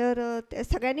 तर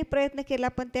सगळ्यांनी प्रयत्न केला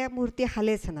पण त्या मूर्ती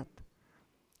हालेच नात.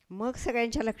 मग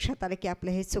सगळ्यांच्या लक्षात आलं की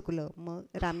आपलं हे चुकलं.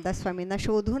 मग रामदास स्वामींना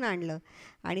शोधून आणलं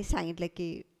आणि सांगितलं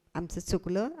की आमचं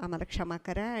चुकलं, आम्हाला क्षमा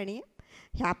करा आणि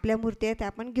ह्या आपल्या मूर्ती आहेत त्या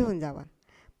आपण घेऊन जावा.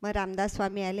 मग रामदास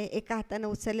स्वामी आले, एका हातानं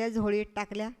उचलल्या, झोळीत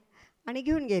टाकल्या आणि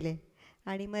घेऊन गेले.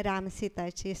 आणि मग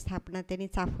रामसीताची स्थापना त्यांनी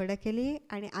चाफळं केली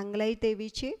आणि अंगलाई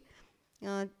देवीची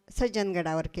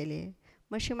सज्जनगडावर केली.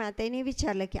 मग श्री मातेने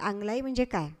विचारलं की अंगलाई म्हणजे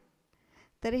काय.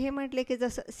 तर हे म्हटले की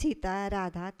जसं सीता,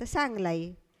 राधा तसं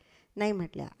अंगलाई नाही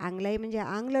म्हटल्या. अंगलाई म्हणजे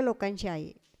आंग्ल लोकांची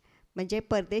आई, म्हणजे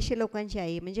परदेशी लोकांची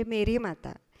आई, म्हणजे मेरी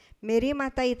माता. मेरी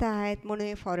माता इथं आहेत म्हणून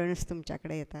हे फॉरेनर्स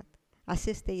तुमच्याकडे येतात,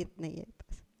 असेच ते येत नाही आहेत.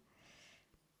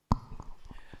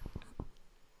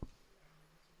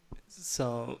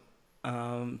 So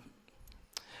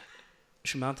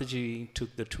Shri Mataji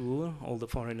took the tour, all the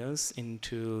foreigners,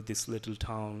 into this little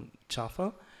town,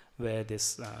 Chafa, where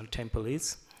this temple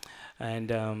is. And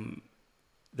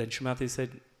then Shri Mataji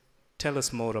said, tell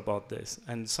us more about this.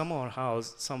 And some of our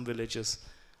house, some villages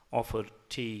offered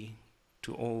tea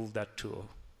to all that tour.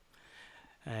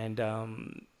 And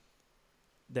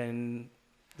then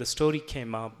the story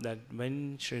came up that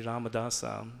when Sri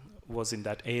Ramadasa was in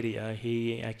that area,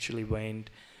 he actually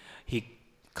he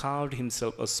carved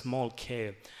himself a small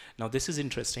cave. Now this is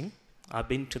interesting. I've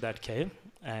been to that cave,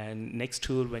 and next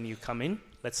tour when you come in,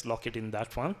 let's lock it in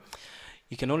that one.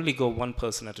 You can only go one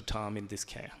person at a time in this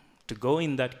cave. To go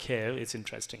in that cave, it's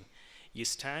interesting. You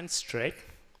stand straight,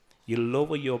 you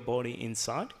lower your body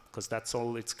inside, because that's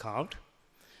all it's carved.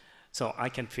 So I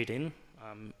can fit in,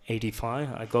 I'm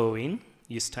 85, I go in,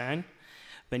 you stand.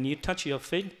 When you touch your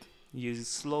feet, you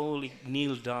slowly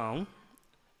kneel down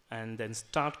and then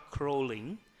start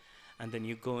crawling, and then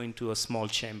you go into a small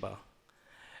chamber.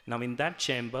 Now in that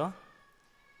chamber,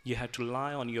 you have to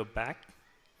lie on your back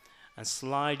and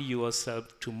slide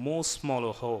yourself to more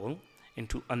smaller hole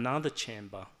into another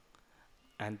chamber.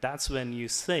 And that's when you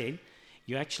say,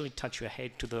 you actually touch your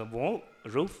head to the wall,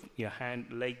 roof, your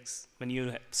hand, legs. When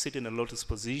you sit in a lotus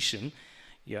position,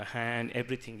 your hand,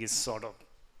 everything is sort of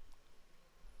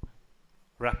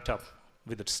wrapped up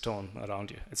with a stone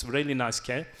around you. It's a really nice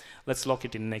cave. Let's lock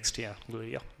it in next year.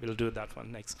 We'll do that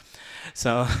one next.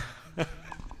 So,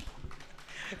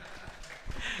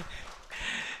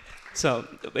 so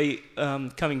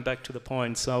coming back to the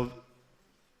point, so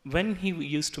when he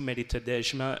used to meditate there,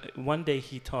 one day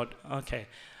he thought, okay,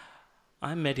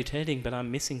 I'm meditating, but I'm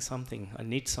missing something. I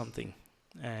need something.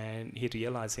 And he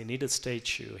realized he needed a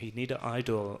statue. He needed an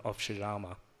idol of Sri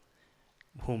Rama,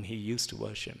 whom he used to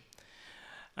worship.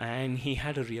 And he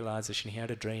had a realization, he had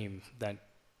a dream, that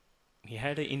he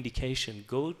had an indication,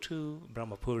 go to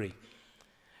Brahamapuri.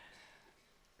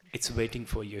 It's waiting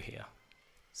for you here.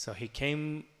 So he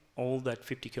came all that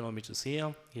 50 kilometers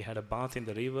here. He had a bath in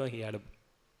the river. He had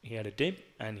a dip,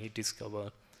 and he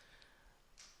discovered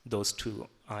those two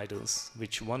idols,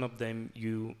 which one of them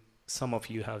some of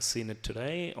you have seen it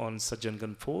today on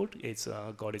Sajjangan Fort. It's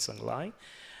goddess Anglai.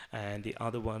 And the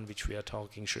other one, which we are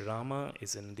talking, Sri Rama,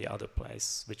 is in the other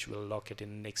place, which we'll lock it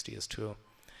in next year's tour.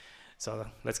 So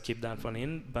let's keep that one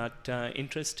in. But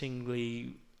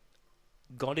interestingly,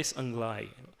 goddess Anglai,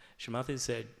 Shri Mataji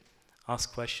said,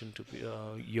 ask question to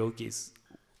yogis,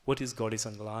 what is goddess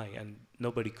Anglai? And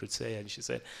nobody could say. And she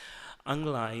said,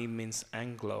 Anglai means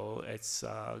Anglo. It's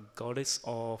goddess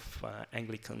of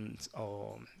Anglicans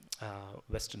or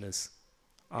Westerners.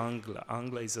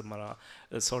 Angla is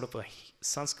a sort of a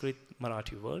Sanskrit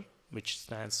Marathi word which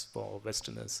stands for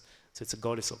Westerners. So it's a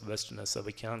goddess of Westerners. So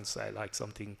we can't say like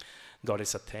something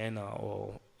goddess Athena,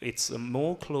 or it's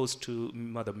more close to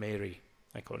Mother Mary,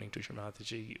 according to Shri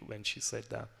Mataji when she said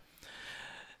that.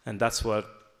 And that's what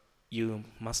you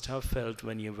must have felt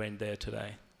when you went there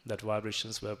today, that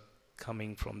vibrations were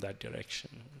coming from that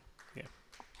direction. Yeah.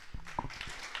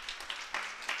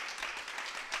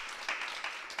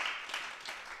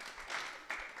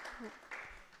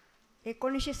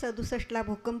 1967ला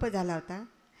भूकंप झाला होता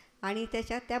आणि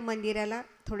त्याच्यात त्या मंदिराला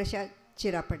थोड्याशा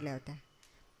चिरा पडल्या होत्या.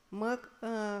 मग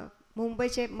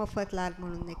मुंबईचे मफतलाल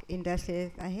म्हणून एक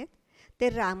इंडस्ट्रीज आहेत, ते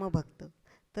रामभक्त,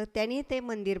 तर त्यांनी ते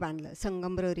मंदिर बांधलं,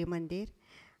 संगमरवरी मंदिर.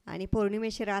 आणि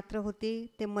पौर्णिमेची रात्र होती,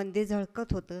 ते मंदिर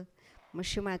झळकत होतं. मग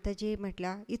श्री माताजी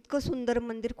म्हटल्या, इतकं सुंदर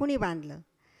मंदिर कुणी बांधलं?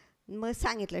 मग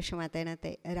सांगितलं श्री माताजींना,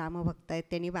 ते रामभक्त आहेत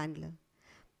त्यांनी बांधलं.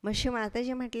 मग श्री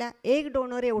माताजी म्हटल्या, एक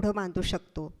डोनर एवढं बांधू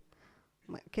शकतो.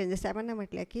 केंजले साहेबांना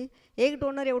म्हटलं की एक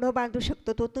डोनर एवढं बांधू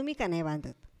शकतो, तो तुम्ही का नाही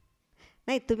बांधत?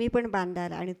 नाही, तुम्ही पण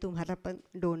बांधाल आणि तुम्हाला पण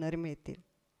डोनर मिळतील.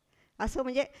 असं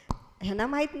म्हणजे ह्यांना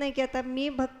माहीत नाही की आता मी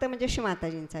भक्त म्हणजे श्री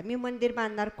माताजींचा, मी मंदिर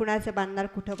बांधणार, कुणाचं बांधणार,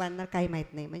 कुठं बांधणार काही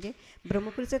माहीत नाही. म्हणजे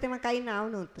ब्रह्मपुरीचं तेव्हा काही नाव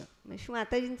नव्हतं. म्हणजे श्री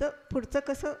माताजींचं पुढचं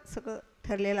कसं सगळं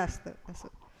ठरलेलं असतं असं.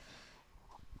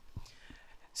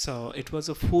 So it was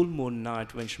a full moon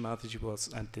night when Shri Mataji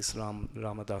was at this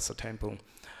Ramadasa temple.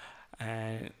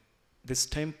 And this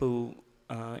temple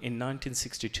in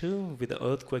 1962, with the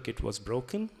earthquake, it was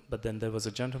broken. But then there was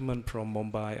a gentleman from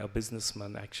Mumbai, a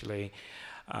businessman, actually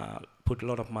put a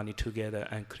lot of money together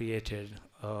and created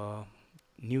a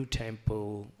new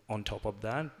temple on top of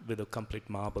that with a complete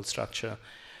marble structure.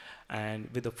 And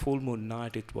with the full moon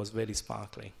night, it was very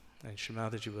sparkling. And Shri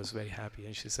Mataji was very happy,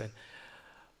 and she said,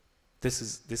 this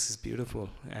is beautiful,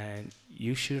 and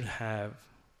you should have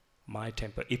my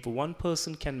temple. If one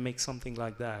person can make something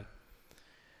like that,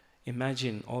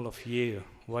 imagine all of you,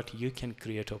 what you can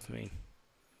create of me.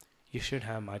 You should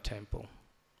have my temple.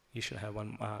 You should have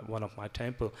one of my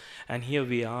temple. And here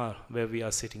we are, where we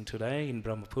are sitting today in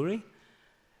Brahamapuri.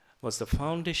 Was the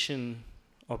foundation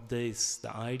of this,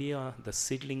 the idea, the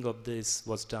seedling of this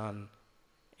was done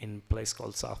in a place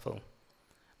called Safal.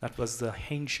 That was the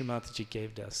hint Shri Mataji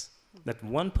gave us. That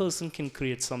one person can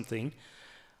create something.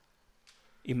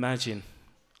 Imagine,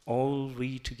 all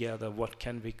we together, what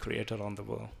can we create around the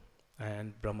world?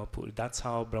 And Brahamapuri, that's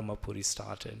how Brahamapuri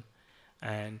started.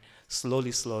 And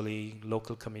slowly, slowly,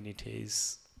 local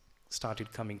communities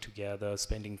started coming together,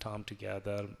 spending time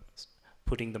together,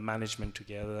 putting the management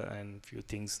together, and few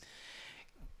things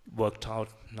worked out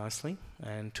nicely.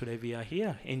 And today we are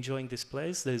here, enjoying this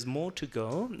place. There's more to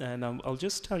go, and I'll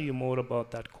just tell you more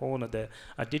about that corner there.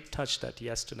 I did touch that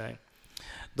yesterday.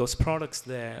 Those products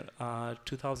there are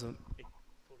 2000.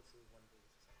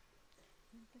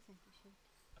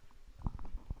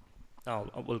 I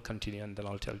will continue and then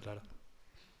I'll tell you later.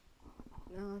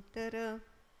 तर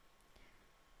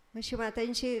Shri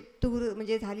मातांची tour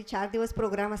म्हणजे झाली 4 दिवस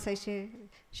programme असायचे.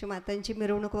 श्री मातांची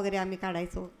मिरवणूक वगैरे आम्ही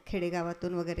काढायचो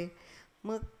खेडेगावातून वगैरे.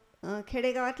 मग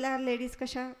खेडेगावातल्या लेडीज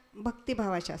कशा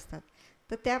भक्तिभावाच्या असतात,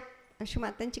 तर त्या श्री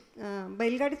मातांची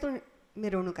बैलगाडीतून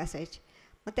मिरवणूक असायची.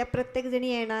 मग त्या प्रत्येकजणी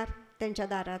येणार त्यांच्या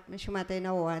दारात, मग श्री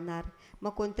मातांना ओवाळणार.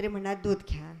 मग कोणतरी म्हणणार दूध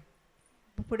घ्या,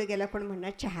 मग पुढे गेला कोण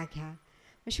म्हणणार चहा घ्या.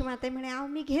 मग श्री माता म्हणे अहो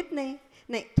मी घेत नाही.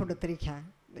 नाही थोडं तरी घ्या.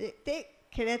 म्हणजे ते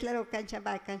खेड्यातल्या लोकांच्या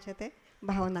बायकांच्या ते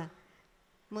भावना.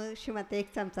 मग श्री माता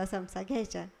एक चमचा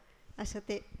घ्यायच्या. असं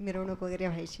ते मिरवणूक वगैरे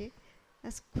व्हायची.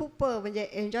 असं खूप म्हणजे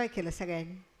एन्जॉय केलं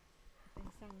सगळ्यांनी.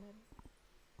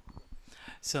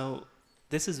 So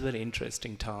this is very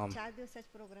interesting, Tom. 4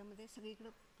 दिवसाच्या प्रोग्राममध्ये सगळीकडे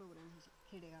प्रोग्राम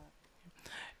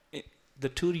खेडेगावात. The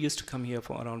tour used to come here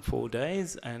for around 4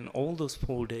 days, and all those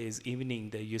 4 days, evening,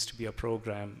 there used to be a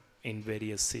program in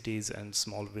various cities and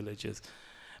small villages.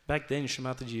 Back then, Shri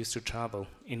Mataji used to travel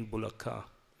in bullock car.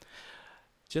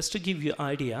 Just to give you an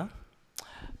idea,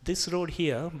 this road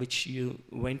here, which you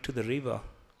went to the river,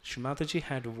 Shri Mataji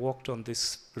had walked on this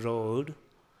road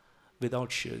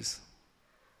without shoes.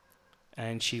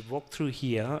 And she walked through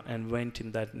here and went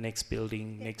in that next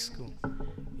building, next school.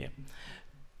 Yeah.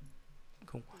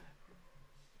 Cool.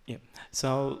 Yeah.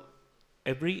 So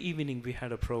every evening we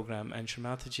had a program, and Shri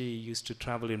Mataji used to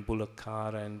travel in bullock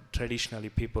car, and traditionally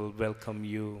people welcome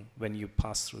you when you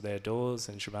pass through their doors.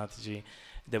 And Shri Mataji,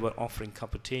 they were offering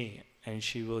cup of tea, and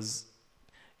she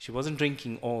wasn't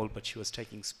drinking all, but she was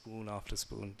taking spoon after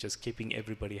spoon, just keeping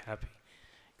everybody happy,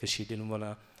 because she didn't want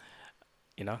to,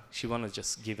 she wanted to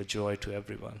just give a joy to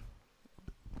everyone.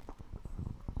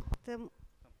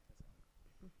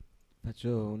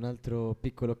 Faccio un altro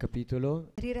piccolo capitolo.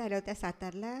 घरी राहिल्या होत्या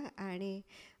सातारला, आणि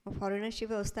फॉरेनरची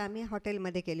व्यवस्था आम्ही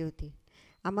हॉटेलमध्ये केली होती.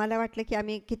 आम्हाला वाटलं की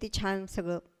आम्ही किती छान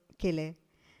सगळं केलं आहे.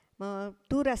 मग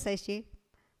टूर असायची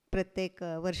प्रत्येक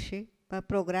वर्षी.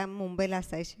 प्रोग्राम मुंबईला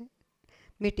असायचे,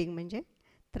 मीटिंग म्हणजे.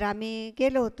 तर आम्ही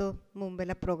गेलो होतो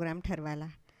मुंबईला प्रोग्राम ठरवायला.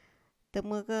 तर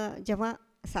मग जेव्हा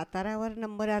सातारावर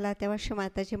नंबर आला तेव्हा श्री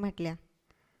माताजी म्हटल्या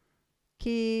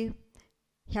की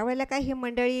ह्या वेळेला काय ही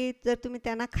मंडळी जर तुम्ही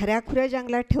त्यांना खऱ्याखुऱ्या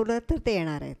जंगलात ठेवलं तर ते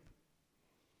येणार आहेत,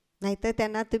 नाहीतर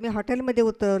त्यांना तुम्ही हॉटेलमध्ये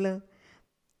उतरवलं,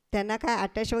 त्यांना काय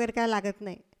अटॅच वगैरे काय लागत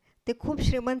नाही. ते खूप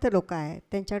श्रीमंत लोक आहेत,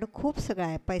 त्यांच्याकडे खूप सगळं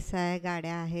आहे, पैसा आहे,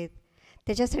 गाड्या आहेत,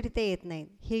 त्याच्यासाठी ते येत नाहीत.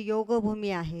 ही योगभूमी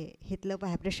आहे, इथलं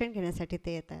व्हायब्रेशन घेण्यासाठी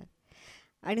ते येतात.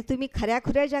 आणि तुम्ही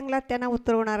खऱ्याखुऱ्या जंगलात त्यांना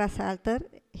उतरवणार असाल तर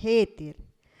हे येतील.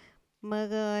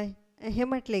 मग हे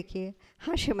म्हटले की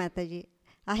हां श्री माताजी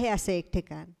आहे असं एक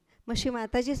ठिकाण. मग श्री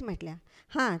माताजीच म्हटल्या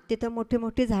हां तिथं मोठी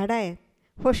मोठी झाडं आहेत.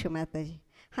 हो श्री माताजी.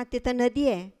 हां तिथं नदी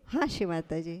आहे. हां श्री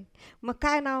माताजी. मग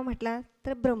काय नाव म्हटलं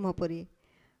तर ब्रह्मपुरी.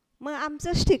 मग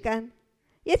आमचंच ठिकाण,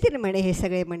 येतील म्हणे हे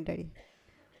सगळे मंडळी.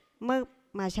 मग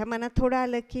माझ्या मनात थोडं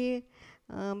आलं की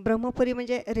ब्रह्मपुरी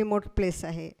म्हणजे रिमोट प्लेस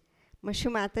आहे. मग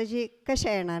श्री माताजी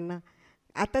कशा येणार ना,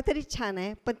 आता तरी छान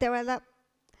आहे, पण त्यावेळेला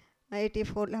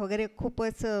 84ला वगैरे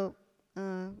खूपच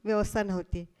व्यवस्था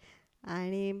नव्हती,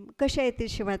 आणि कशा येतील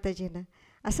श्री माताजीनं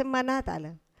असं मनात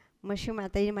आलं. मग श्री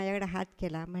माताजी माझ्याकडे हात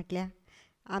केला, म्हटल्या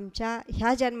आमच्या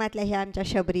ह्या जन्मातल्या ह्या आमच्या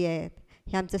शबरी आहेत,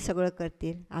 हे आमचं सगळं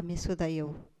करतील, आम्हीसुद्धा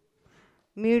येऊ.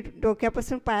 मी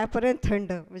डोक्यापासून पायापर्यंत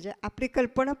थंड, म्हणजे आपली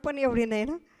कल्पना पण एवढी नाही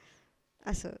ना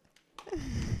असं.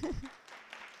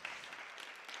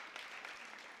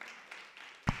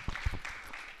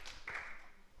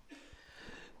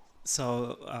 So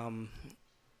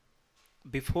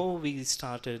before we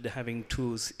started having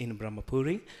tours in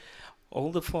Brahamapuri,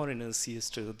 all the foreigners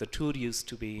the tour used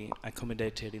to be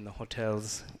accommodated in the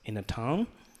hotels in a town,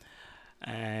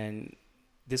 and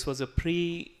this was a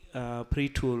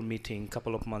pre-tour meeting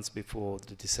couple of months before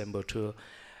the December tour,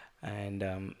 and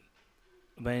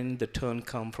when the turn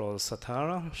come for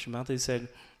Satara, Shri Mataji said,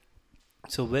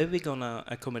 so where we gonna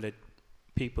accommodate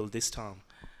people this time?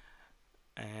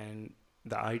 And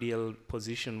the ideal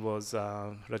position was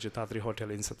Rajatatri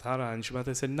Hotel in Satara, and Shri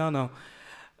Mataji said, no,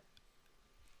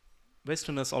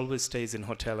 Westerners always stays in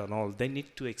hotel and all. They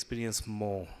need to experience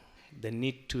more. They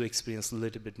need to experience a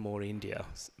little bit more India.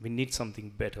 We need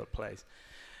something better place.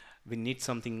 We need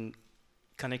something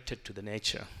connected to the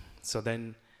nature. So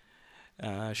then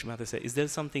Shri Mataji said, is there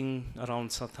something around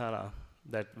Satara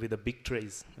that with the big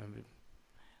trees?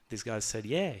 This guy said,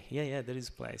 yeah, there is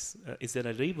a place. Is there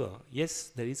a river?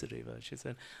 Yes, there is a river. She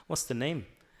said, what's the name?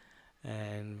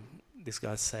 And this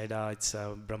guy said, it's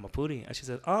Brahamapuri. And she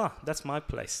said, that's my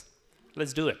place.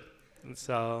 Let's do it. And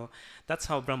so that's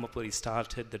how Brahamapuri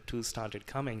started. The two started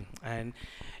coming. And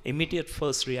immediate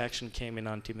first reaction came in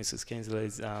Auntie Mrs.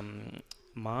 Kenjale's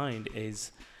mind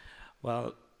is,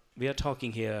 well, we are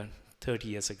talking here 30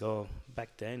 years ago.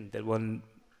 Back then, there weren't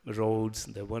roads,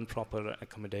 there weren't proper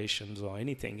accommodations or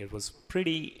anything. It was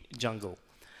pretty jungle.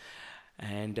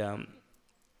 And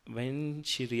when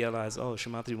she realized,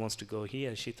 Shri Mataji wants to go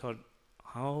here, she thought,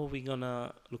 how are we going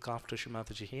to look after Shri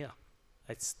Mataji here?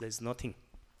 There's nothing.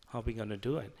 How are we going to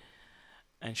do it?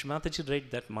 And Shri Mataji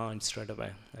read that mind straight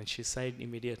away. And she said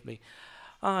immediately,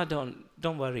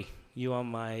 don't worry. You are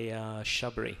my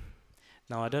Shabri.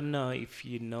 Now, I don't know if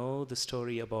you know the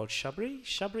story about Shabri.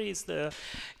 Shabri is the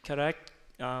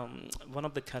one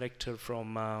of the character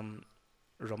from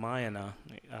Ramayana,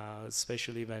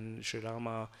 especially when Sri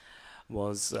Rama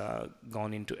was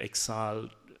gone into exile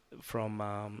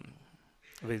from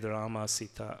with Rama,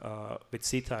 with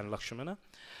Sita and Lakshmana.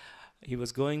 He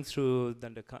was going through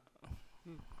Dandaka.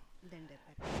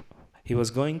 He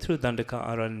was going through Dandaka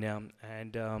Aranya,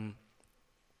 and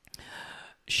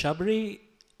Shabri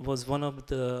was one of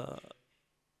the.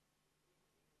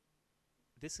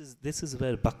 This is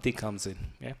where bhakti comes in.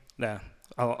 Yeah,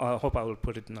 I hope I will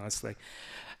put it nicely.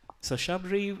 So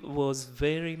Shabri was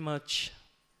very much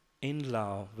in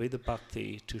love with the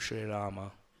bhakti to Sri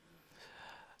Rama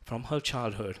from her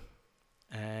childhood,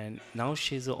 and now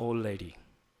she's an old lady.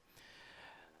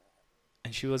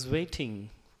 And she was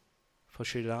waiting for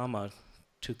Sri Rama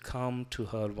to come to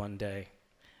her one day,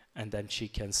 and then she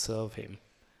can serve him.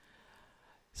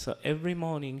 So every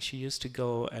morning she used to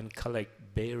go and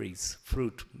collect berries,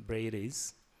 fruit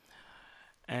berries,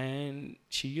 and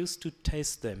she used to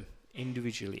taste them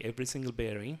individually, every single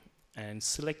berry, and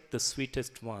select the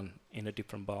sweetest one in a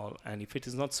different bowl. And if it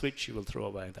is not sweet, she will throw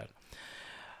away that.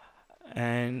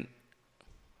 And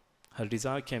her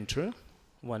desire came true.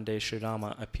 One day Sri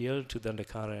Rama appeared to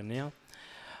Dandakaranya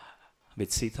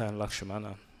with Sita and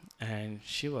Lakshmana, and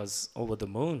she was over the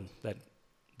moon that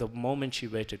the moment she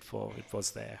waited for, it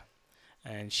was there.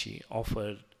 And she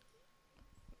offered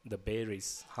the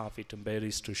berries, half-eaten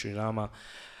berries, to Sri Rama.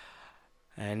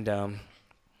 And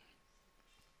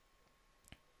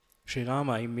Sri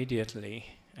Rama immediately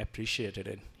appreciated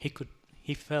it.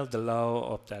 He felt the love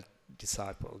of that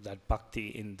disciple, that bhakti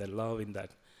in the love in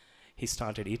that. He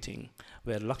started eating,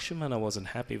 where Lakshmana wasn't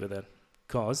happy with it,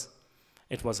 because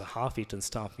it was a half-eaten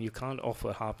stuff. You can't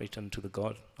offer half-eaten to the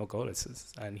god or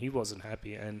goddesses, and he wasn't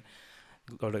happy. And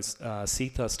goddess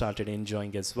Sita started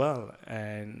enjoying as well,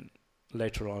 and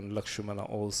later on Lakshmana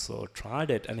also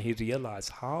tried it, and he realized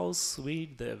how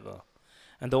sweet they were.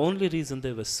 And the only reason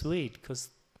they were sweet, because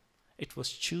it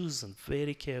was chosen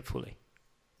very carefully,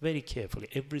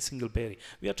 every single berry.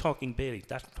 We are talking berry,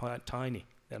 that tiny,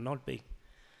 they're not big.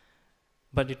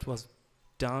 But it was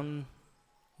done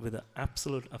with an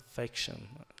absolute affection,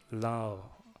 love,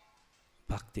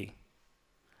 bhakti.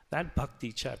 That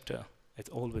bhakti chapter, it's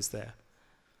always there.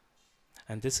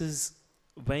 And this is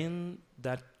when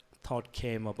that thought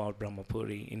came about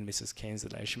Brahamapuri in Mrs.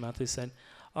 Kenjale. Shri Mataji said,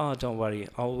 don't worry,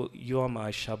 you are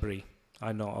my Shabri.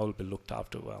 I know I will be looked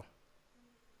after well.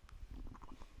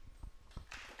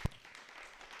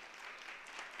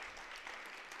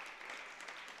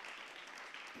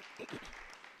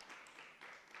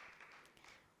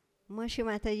 मग श्री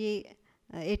माताजी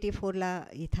 84ला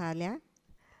इथं आल्या.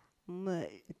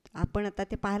 आपण आता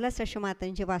ते पाहिलंच श्री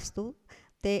मातांची वास्तू.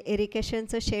 ते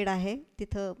इरिगेशनचं shade आहे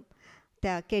तिथं,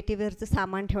 त्या केटीवेअरचं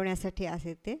सामान ठेवण्यासाठी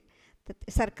असे ते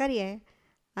तर सरकारी आहे.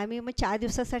 आम्ही मग 4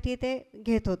 दिवसासाठी ते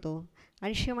घेत होतो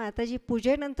आणि श्री माताजी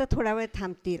पूजेनंतर थोडा वेळ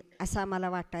थांबतील असं आम्हाला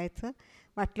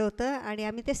वाटलं होतं. आणि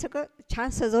आम्ही ते सगळं छान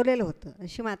सजवलेलं होतं.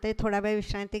 श्री माताजी थोडा वेळ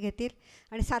विश्रांती घेतील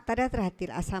आणि साताऱ्यात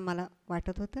राहतील असं आम्हाला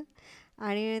वाटत होतं.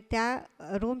 आणि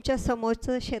त्या रूमच्या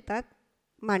समोरचं शेतात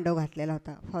मांडव घातलेला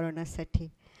होता फॉरेनर्ससाठी.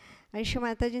 आणि श्री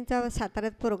माताजींचा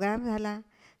साताऱ्यात प्रोग्राम झाला.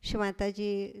 श्री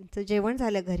माताजींचं जेवण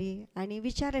झालं घरी आणि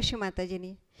विचारलं श्री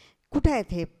माताजींनी कुठं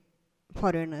आहेत हे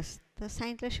फॉरेनर्स. तर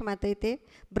सांगितलं श्रीमाता इथे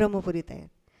ब्रह्मपुरीत आहेत.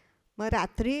 मग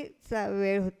रात्रीचा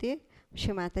वेळ होती.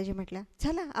 श्रीमाताजी म्हटल्या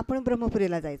चला आपण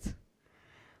ब्रह्मपुरीला जायचं.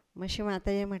 मग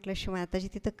श्रीमाताजी म्हटलं श्रीमाताजी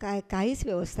तिथं काहीच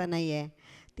व्यवस्था नाही आहे,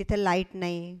 तिथं लाईट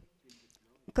नाही,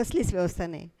 कसलीच व्यवस्था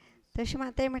नाही. तर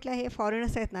श्रीमाताजी म्हटलं हे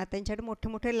फॉरेनर्स आहेत ना, त्यांच्याकडे मोठे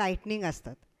मोठे लाईटनिंग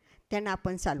असतात, त्यांना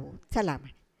आपण चालवू, चला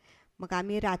म्हणे. मग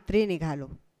आम्ही रात्री निघालो.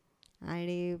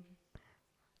 आणि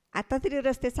आता तरी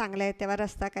रस्ते चांगले आहेत, तेव्हा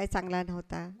रस्ता काही चांगला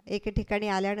नव्हता. एके ठिकाणी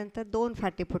आल्यानंतर 2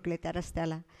 फाटे फुटले त्या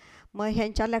रस्त्याला. मग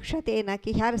ह्यांच्या लक्षात येईना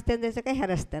की ह्या रस्त्यानं जायचं का ह्या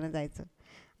रस्त्यानं जायचं.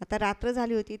 आता रात्र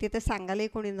झाली होती, तिथं सांगायलाही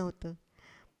कोणी नव्हतं.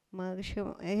 मग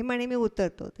हे म्हणे मी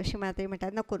उतरतो. तर श्रीमाताजी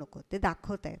म्हणतात नको नको, ते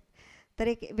दाखवत आहेत. तर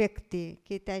एक व्यक्ती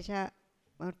की त्याच्या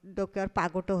डोक्यावर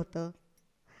पागोटं होतं,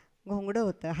 घोंगडं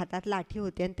होतं, हातात लाठी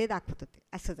होती आणि ते दाखवत होते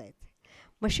असं जायचं.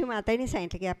 मग श्रीमाताजींनी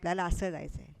सांगितलं की आपल्याला असं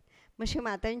जायचं आहे. मग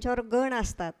श्रीमातांच्यावर गण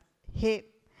असतात हे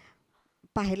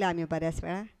पाहिलं आम्ही बऱ्याच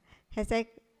वेळा. ह्याचा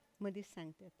एक मध्येच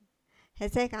सांगते,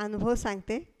 ह्याचा एक अनुभव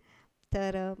सांगते.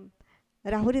 तर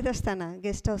राहुरीत असताना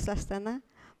गेस्ट हाऊसला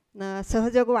असताना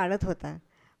सहयोग वाढत होता.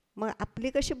 मग आपली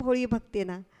कशी भोळी भक्ती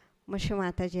ना, मग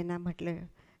श्रीमाताजींना म्हटलं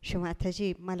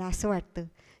श्रीमाताजी मला असं वाटतं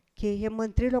की हे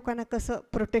मंत्री लोकांना कसं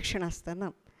प्रोटेक्शन असतं ना,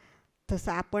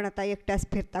 तसं आपण आता एकट्याच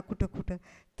फिरता कुठं कुठं,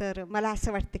 तर मला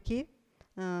असं वाटतं की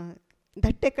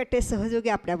धट्टेकट्टे सहयोगी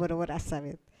आपल्याबरोबर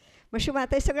असावेत. मग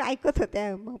श्रीमाताजी सगळं ऐकत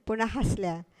होत्या. मग पुन्हा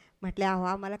हसल्या. म्हटल्या अहो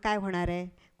आम्हाला काय होणार आहे,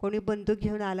 कोणी बंदूक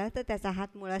घेऊन आला तर त्याचा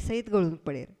हात मुळासहित गळून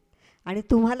पडेल आणि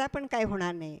तुम्हाला पण काय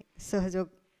होणार नाही.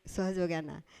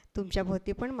 सहयोग्यांना तुमच्या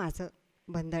भोवती पण माझं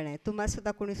बंधन आहे,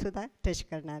 तुम्हालासुद्धा कोणीसुद्धा टच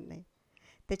करणार नाही.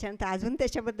 त्याच्यानंतर अजून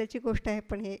त्याच्याबद्दलची गोष्ट आहे,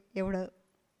 पण हे एवढं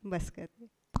बस करते.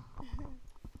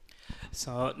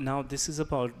 So now this is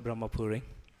about Brahmapuri.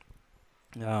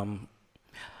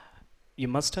 You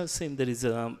must have seen there is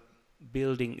a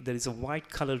building, there is a white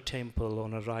colored temple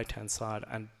on the right hand side,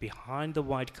 and behind the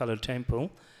white colored temple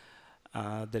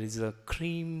there is a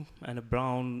cream and a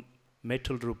brown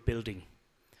metal roof building.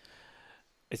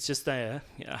 It's just there.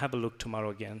 Have a look tomorrow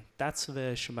again. That's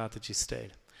where Shri Mataji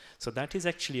stayed. So that is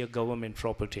actually a government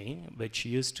property which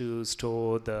used to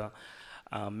store the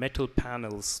metal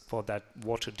panels for that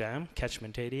water dam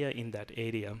catchment area in that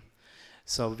area.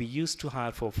 So we used to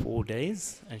hire for 4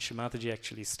 days, and Shri Mataji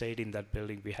actually stayed in that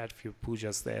building. We had few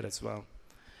pujas there as well.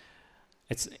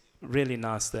 It's really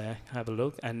nice there. Have a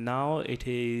look. And now it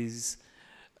is,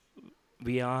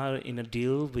 we are in a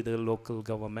deal with the local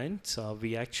government. So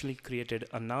we actually created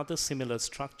another similar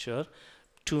structure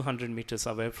 200 meters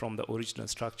away from the original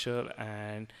structure,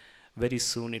 and very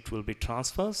soon it will be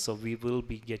transferred. So we will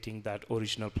be getting that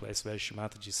original place where Shri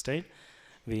Mataji stayed.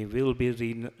 We will be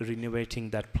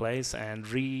renovating that place and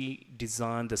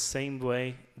redesign the same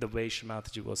way, the way Shri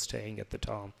Mataji was staying at the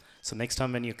time. So next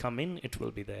time when you come in, it will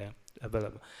be there,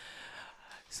 available.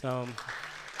 So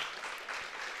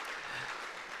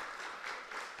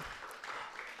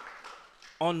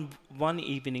on one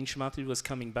evening, Shri Mataji was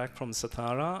coming back from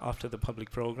Satara after the public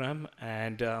program,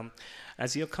 and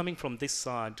as you're coming from this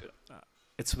side,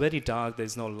 it's very dark,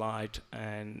 there's no light,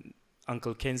 and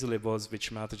Uncle Kenjale was with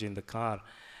Shri Mataji in the car,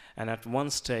 and at one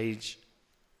stage,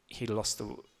 he lost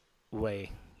the way.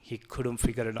 He couldn't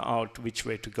figure it out which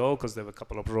way to go, because there were a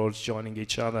couple of roads joining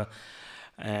each other,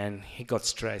 and he got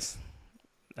stressed.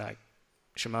 Like,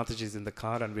 Shri Mataji is in the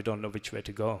car, and we don't know which way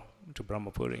to go to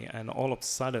Brahamapuri, and all of a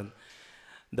sudden,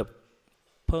 the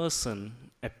person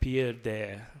appeared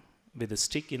there with a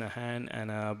stick in a hand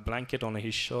and a blanket on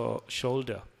his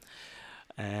shoulder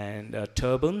and a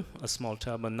turban, a small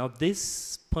turban. Now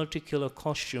this particular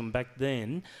costume back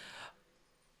then,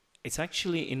 it's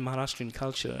actually in Maharashtrian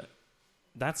culture.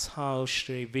 That's how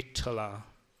Shri Vittala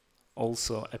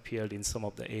also appeared in some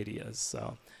of the areas.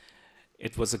 So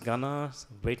it was a gunner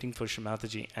waiting for Shri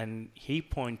Mataji, and he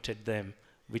pointed them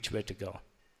which way to go.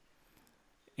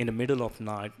 In the middle of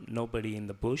night, nobody in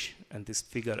the bush, and this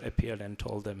figure appeared and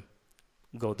told them,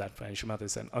 go that way. And Shri Mataji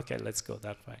said, okay, let's go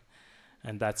that way.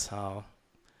 And that's how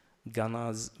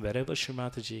Ganas, wherever Shri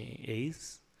Mataji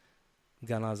is,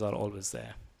 Ganas are always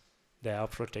there. They are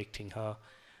protecting her,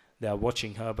 they are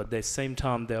watching her, but at the same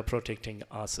time, they are protecting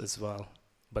us as well.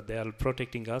 But they are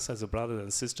protecting us as a brothers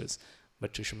and sisters.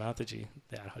 But to Shri Mataji,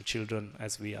 they are her children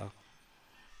as we are.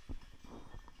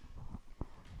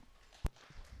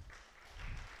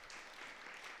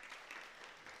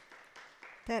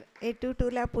 तर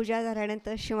 822ला पूजा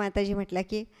झाल्यानंतर श्री माताजी म्हटल्या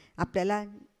की आपल्याला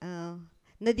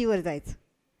नदीवर जायचं.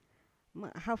 मग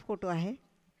हा photo आहे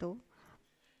तो.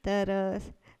 तर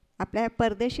आपल्या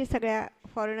परदेशी सगळ्या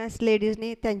फॉरेनर्स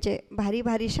लेडीजने त्यांचे भारी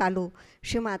भारी शालू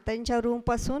श्री मातांच्या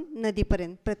रूमपासून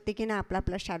नदीपर्यंत प्रत्येकीनं आपला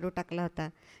आपला शालू टाकला होता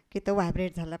की तो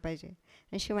व्हायब्रेट झाला पाहिजे.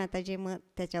 आणि श्री माताजी मग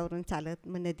त्याच्यावरून चालत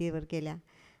मग नदीवर गेल्या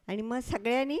आणि मग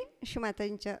सगळ्यांनी श्री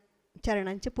माताजींच्या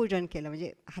चरणांचे पूजन केलं,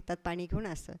 म्हणजे हातात पाणी घेऊन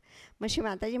असं. मग श्री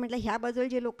माताजी म्हटलं ह्या बाजूला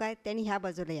जे लोक आहेत त्यांनी ह्या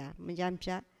बाजूला या, म्हणजे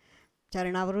आमच्या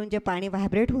चरणावरून जे पाणी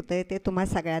व्हायब्रेट होतं आहे ते तुम्हा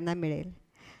सगळ्यांना मिळेल.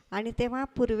 आणि तेव्हा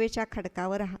पूर्वेच्या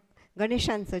खडकावर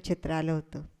गणेशांचं चित्र आलं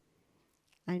होतं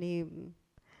आणि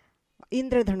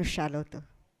इंद्रधनुष्य आलं होतं.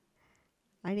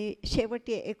 आणि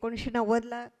शेवटी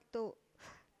 1990ला तो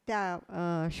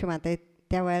त्या श्रीमाता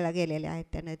त्यावेळेला गेलेल्या आहेत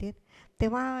त्या नदीत.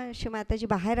 तेव्हा श्रीमाताजी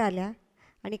बाहेर आल्या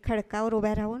आणि खडकावर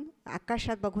उभ्या राहून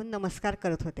आकाशात बघून नमस्कार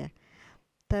करत होत्या.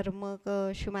 तर मग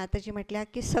श्रीमाताजी म्हटल्या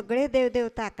की सगळे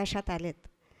देवदेवता आकाशात आलेत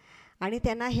आणि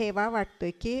त्यांना हेवा वाटतो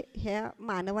आहे की ह्या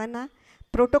मानवांना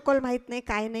प्रोटोकॉल माहीत नाही,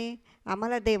 काय नाही,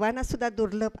 आम्हाला देवांनासुद्धा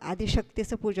दुर्लभ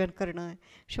आदिशक्तीचं पूजन करणं.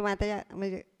 श्रीमाता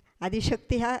म्हणजे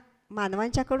आदिशक्ती ह्या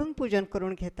मानवांच्याकडून पूजन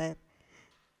करून घेत आहेत.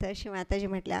 तर श्रीमाताजी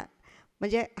म्हटल्या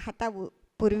म्हणजे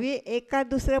पूर्वी एका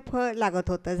दुसरं फळ लागत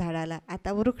होतं झाडाला,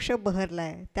 आता वृक्ष बहरला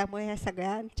आहे, त्यामुळे ह्या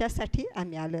सगळ्यांच्यासाठी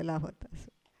आम्ही आलेलो आहोत.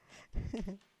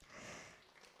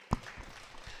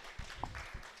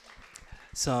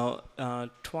 So,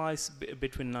 twice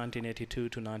between 1982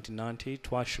 to 1990,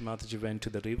 twice Shri Mataji went to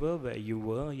the river where you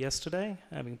were yesterday,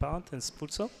 having bath in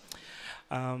Sputso.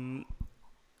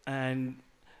 And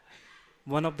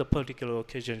one of the particular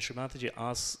occasions, Shri Mataji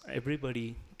asked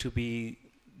everybody to be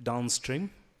downstream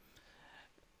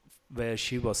where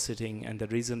she was sitting, and the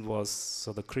reason was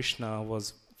so the Krishna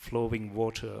was flowing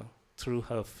water through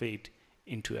her feet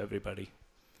into everybody.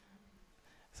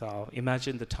 So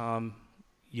imagine the time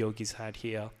yogis had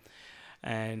here,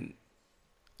 and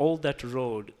all that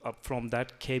road up from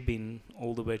that cabin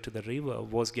all the way to the river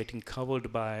was getting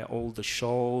covered by all the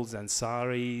shawls and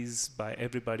saris by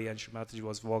everybody, and Shri Mataji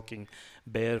was walking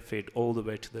barefoot all the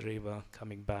way to the river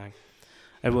coming back.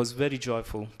 It was very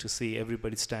joyful to see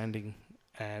everybody standing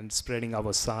and spreading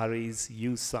our saris,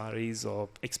 used saris or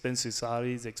expensive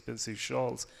saris, expensive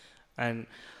shawls. And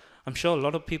I'm sure a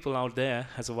lot of people out there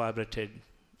has vibrated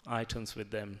items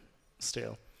with them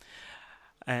still.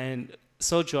 And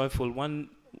so joyful. One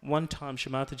time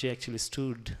Shri Mataji actually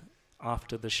stood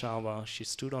after the shower. She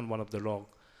stood on one of the rock,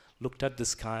 looked at the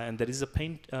sky, and there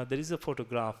is a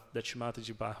photograph that Shri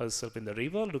Mataji by herself in the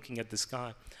river looking at the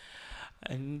sky.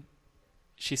 And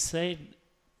she said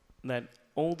that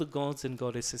all the gods and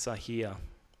goddesses are here,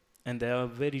 and they are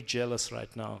very jealous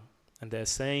right now. And they're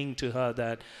saying to her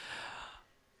that,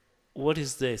 what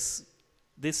is this?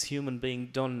 This human being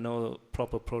don't know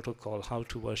proper protocol, how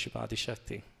to worship Adi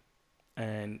Shakti.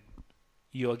 And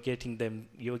you're giving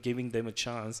them a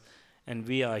chance, and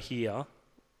we are here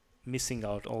missing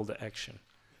out all the action.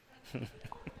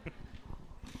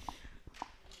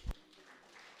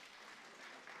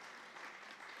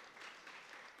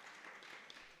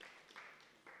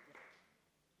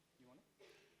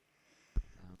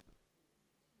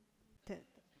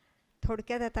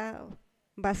 थोडक्यात आता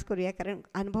बास करूया, कारण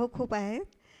अनुभव खूप आहेत.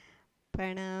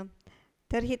 पण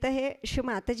तर इथं हे श्री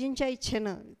माताजींच्या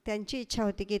इच्छेनं, त्यांची इच्छा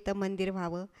होती की इथं मंदिर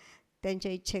व्हावं.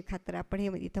 त्यांच्या इच्छेखातर आपण हे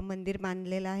इथं मंदिर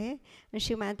बांधलेलं आहे. आणि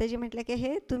श्री माताजी म्हटलं की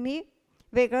हे तुम्ही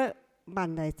वेगळं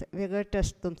बांधायचं, वेगळं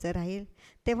ट्रस्ट तुमचं राहील.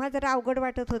 तेव्हा जरा अवघड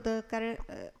वाटत होतं, कारण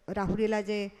राहुरीला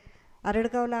जे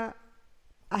आरडगावला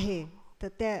आहे तर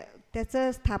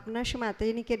त्याचं स्थापना श्री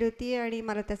माताजींनी केली होती आणि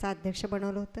मला त्याचा अध्यक्ष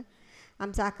बनवलं होतं.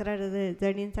 आमचा 11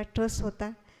 जणींचा ट्रस्ट होता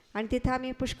आणि तिथं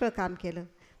आम्ही पुष्कळ काम केलं.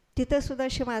 तिथंसुद्धा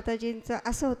श्री माताजींचं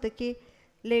असं होतं की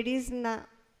लेडीजना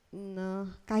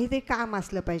काहीतरी काम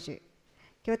असलं पाहिजे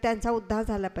किंवा त्यांचा उद्धार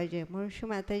झाला पाहिजे, म्हणून श्री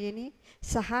माताजींनी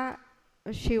 6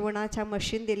 शिवणाच्या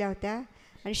मशीन दिल्या होत्या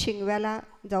आणि शिंगव्याला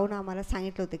जाऊन आम्हाला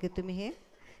सांगितलं होतं की तुम्ही हे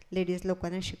लेडीज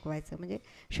लोकांना शिकवायचं. म्हणजे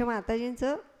श्री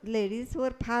माताजींचं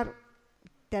लेडीजवर फार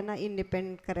त्यांना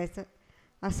इंडिपेंडंट करायचं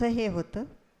असं हे होतं.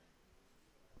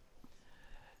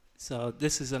 So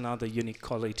this is another unique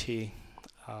quality.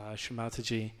 Shri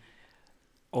Mataji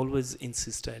always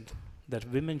insisted that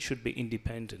women should be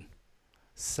independent,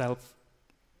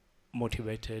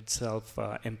 self-motivated,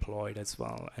 self-employed as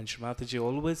well. And Shri Mataji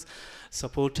always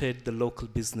supported the local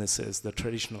businesses, the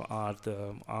traditional art,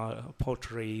 the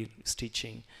pottery,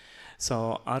 stitching.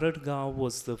 So Aradgaon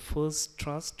was the first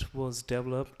trust was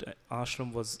developed,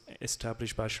 ashram was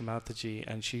established by Shri Mataji,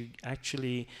 and she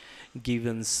actually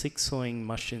given 6 sewing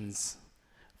machines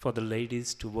for the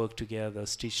ladies to work together,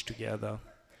 stitch together.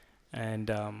 And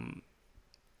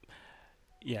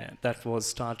that was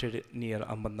started near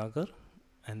Ahmednagar,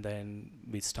 and then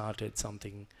we started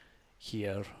something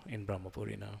here in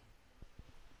Brahamapuri now.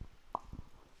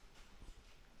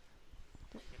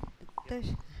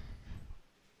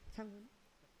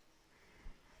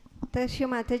 तर श्री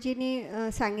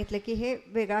माताजींनी सांगितलं की हे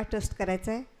वेगळा trust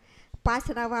करायचा आहे.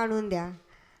 5 नावं आणून द्या.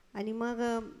 आणि मग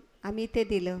आम्ही ते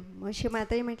दिलं. मग श्री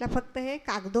माताजी म्हटलं फक्त हे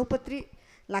कागदोपत्री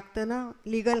लागतं ना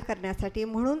लिगल करण्यासाठी,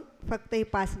 म्हणून फक्त ही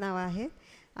 5 नावं आहेत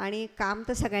आणि काम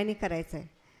तर सगळ्यांनी करायचं आहे.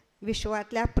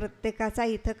 विश्वातल्या प्रत्येकाचा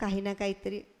इथं काही ना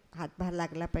काहीतरी हातभार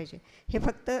लागला पाहिजे. हे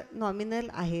फक्त नॉमिनल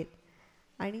आहेत.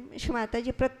 आणि श्री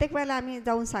माताजी प्रत्येक वेळेला आम्ही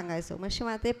जाऊन सांगायचो. मग श्री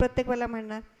माताजी प्रत्येक वेळेला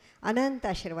म्हणणार अनंत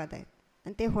आशीर्वाद आहेत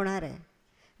आणि ते होणार आहे.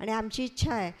 आणि आमची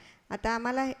इच्छा आहे, आता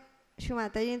आम्हाला श्री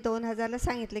माताजीने 2000ला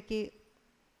सांगितलं की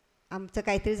आमचं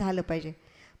काहीतरी झालं पाहिजे.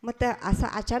 मग तर असं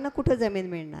अचानक कुठं जमीन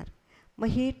मिळणार. मग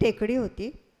ही टेकडी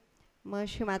होती. मग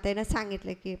श्री माताजीनं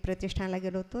सांगितलं की प्रतिष्ठानला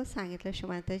गेलो होतो, सांगितलं श्री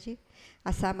माताजी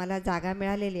असं आम्हाला जागा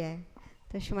मिळालेली आहे.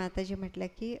 तर श्री माताजी म्हटलं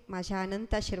की माझ्या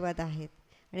अनंत आशीर्वाद आहेत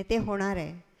आणि ते होणार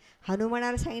आहे.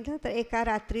 हनुमानाला सांगितलं तर एका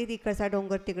रात्रीत इकडचा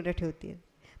डोंगर तिकडं ठेवतील,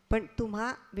 पण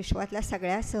तुम्हा विश्वातल्या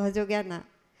सगळ्या सहयोग्यांना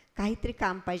काहीतरी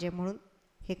काम पाहिजे म्हणून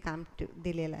हे काम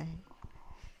दिलेलं आहे.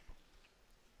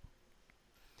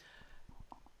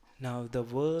 Now the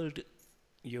word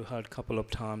you heard couple of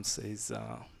times is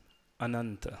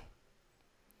Ananta.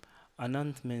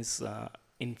 Anant means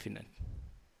infinite.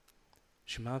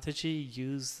 Shri Mataji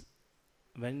used,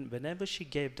 whenever she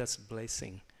gave us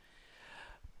blessing,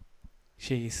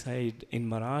 she said in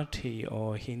Marathi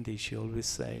or Hindi, she always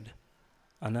said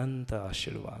Ananta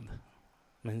Ashirvad,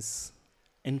 means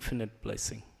infinite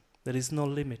blessing. There is no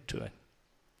limit to it.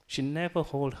 She never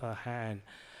hold her hand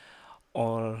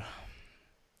or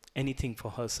anything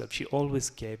for herself. She always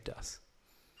gave us.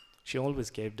 She always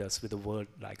gave us with a word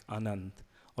like Anand,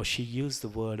 or she used the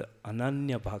word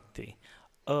Ananya Bhakti.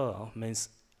 Means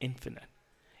infinite.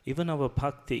 Even our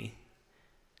bhakti,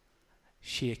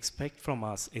 she expects from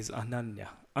us is Ananya,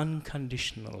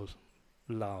 unconditional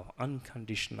love,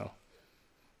 unconditional,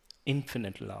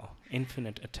 infinite love,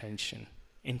 infinite attention,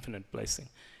 infinite blessing.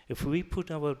 If we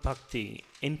put our bhakti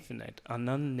infinite,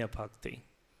 Ananya Bhakti,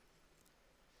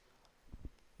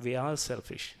 we are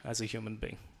selfish as a human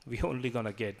being. We're only going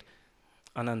to get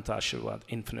Ananta Ashirvad,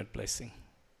 infinite blessing.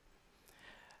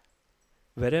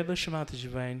 Wherever Shri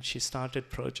Mataji went, she started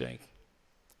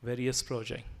various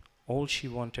projects. All she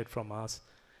wanted from us,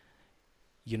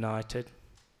 united,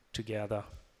 together,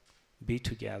 be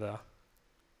together,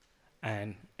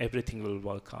 and everything will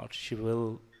work out. She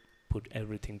will put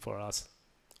everything for us.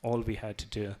 All we had to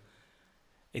do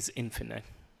is infinite,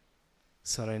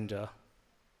 surrender.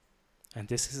 And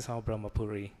this is how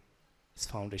Brahamapuri's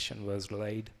foundation was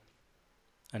laid,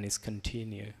 and is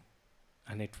continue,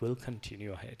 and it will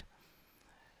continue ahead.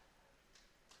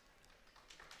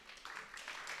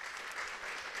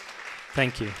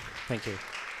 Thank you. Thank you.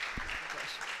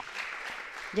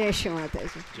 Jai Shri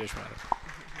Mataji. Jai Shri Mataji.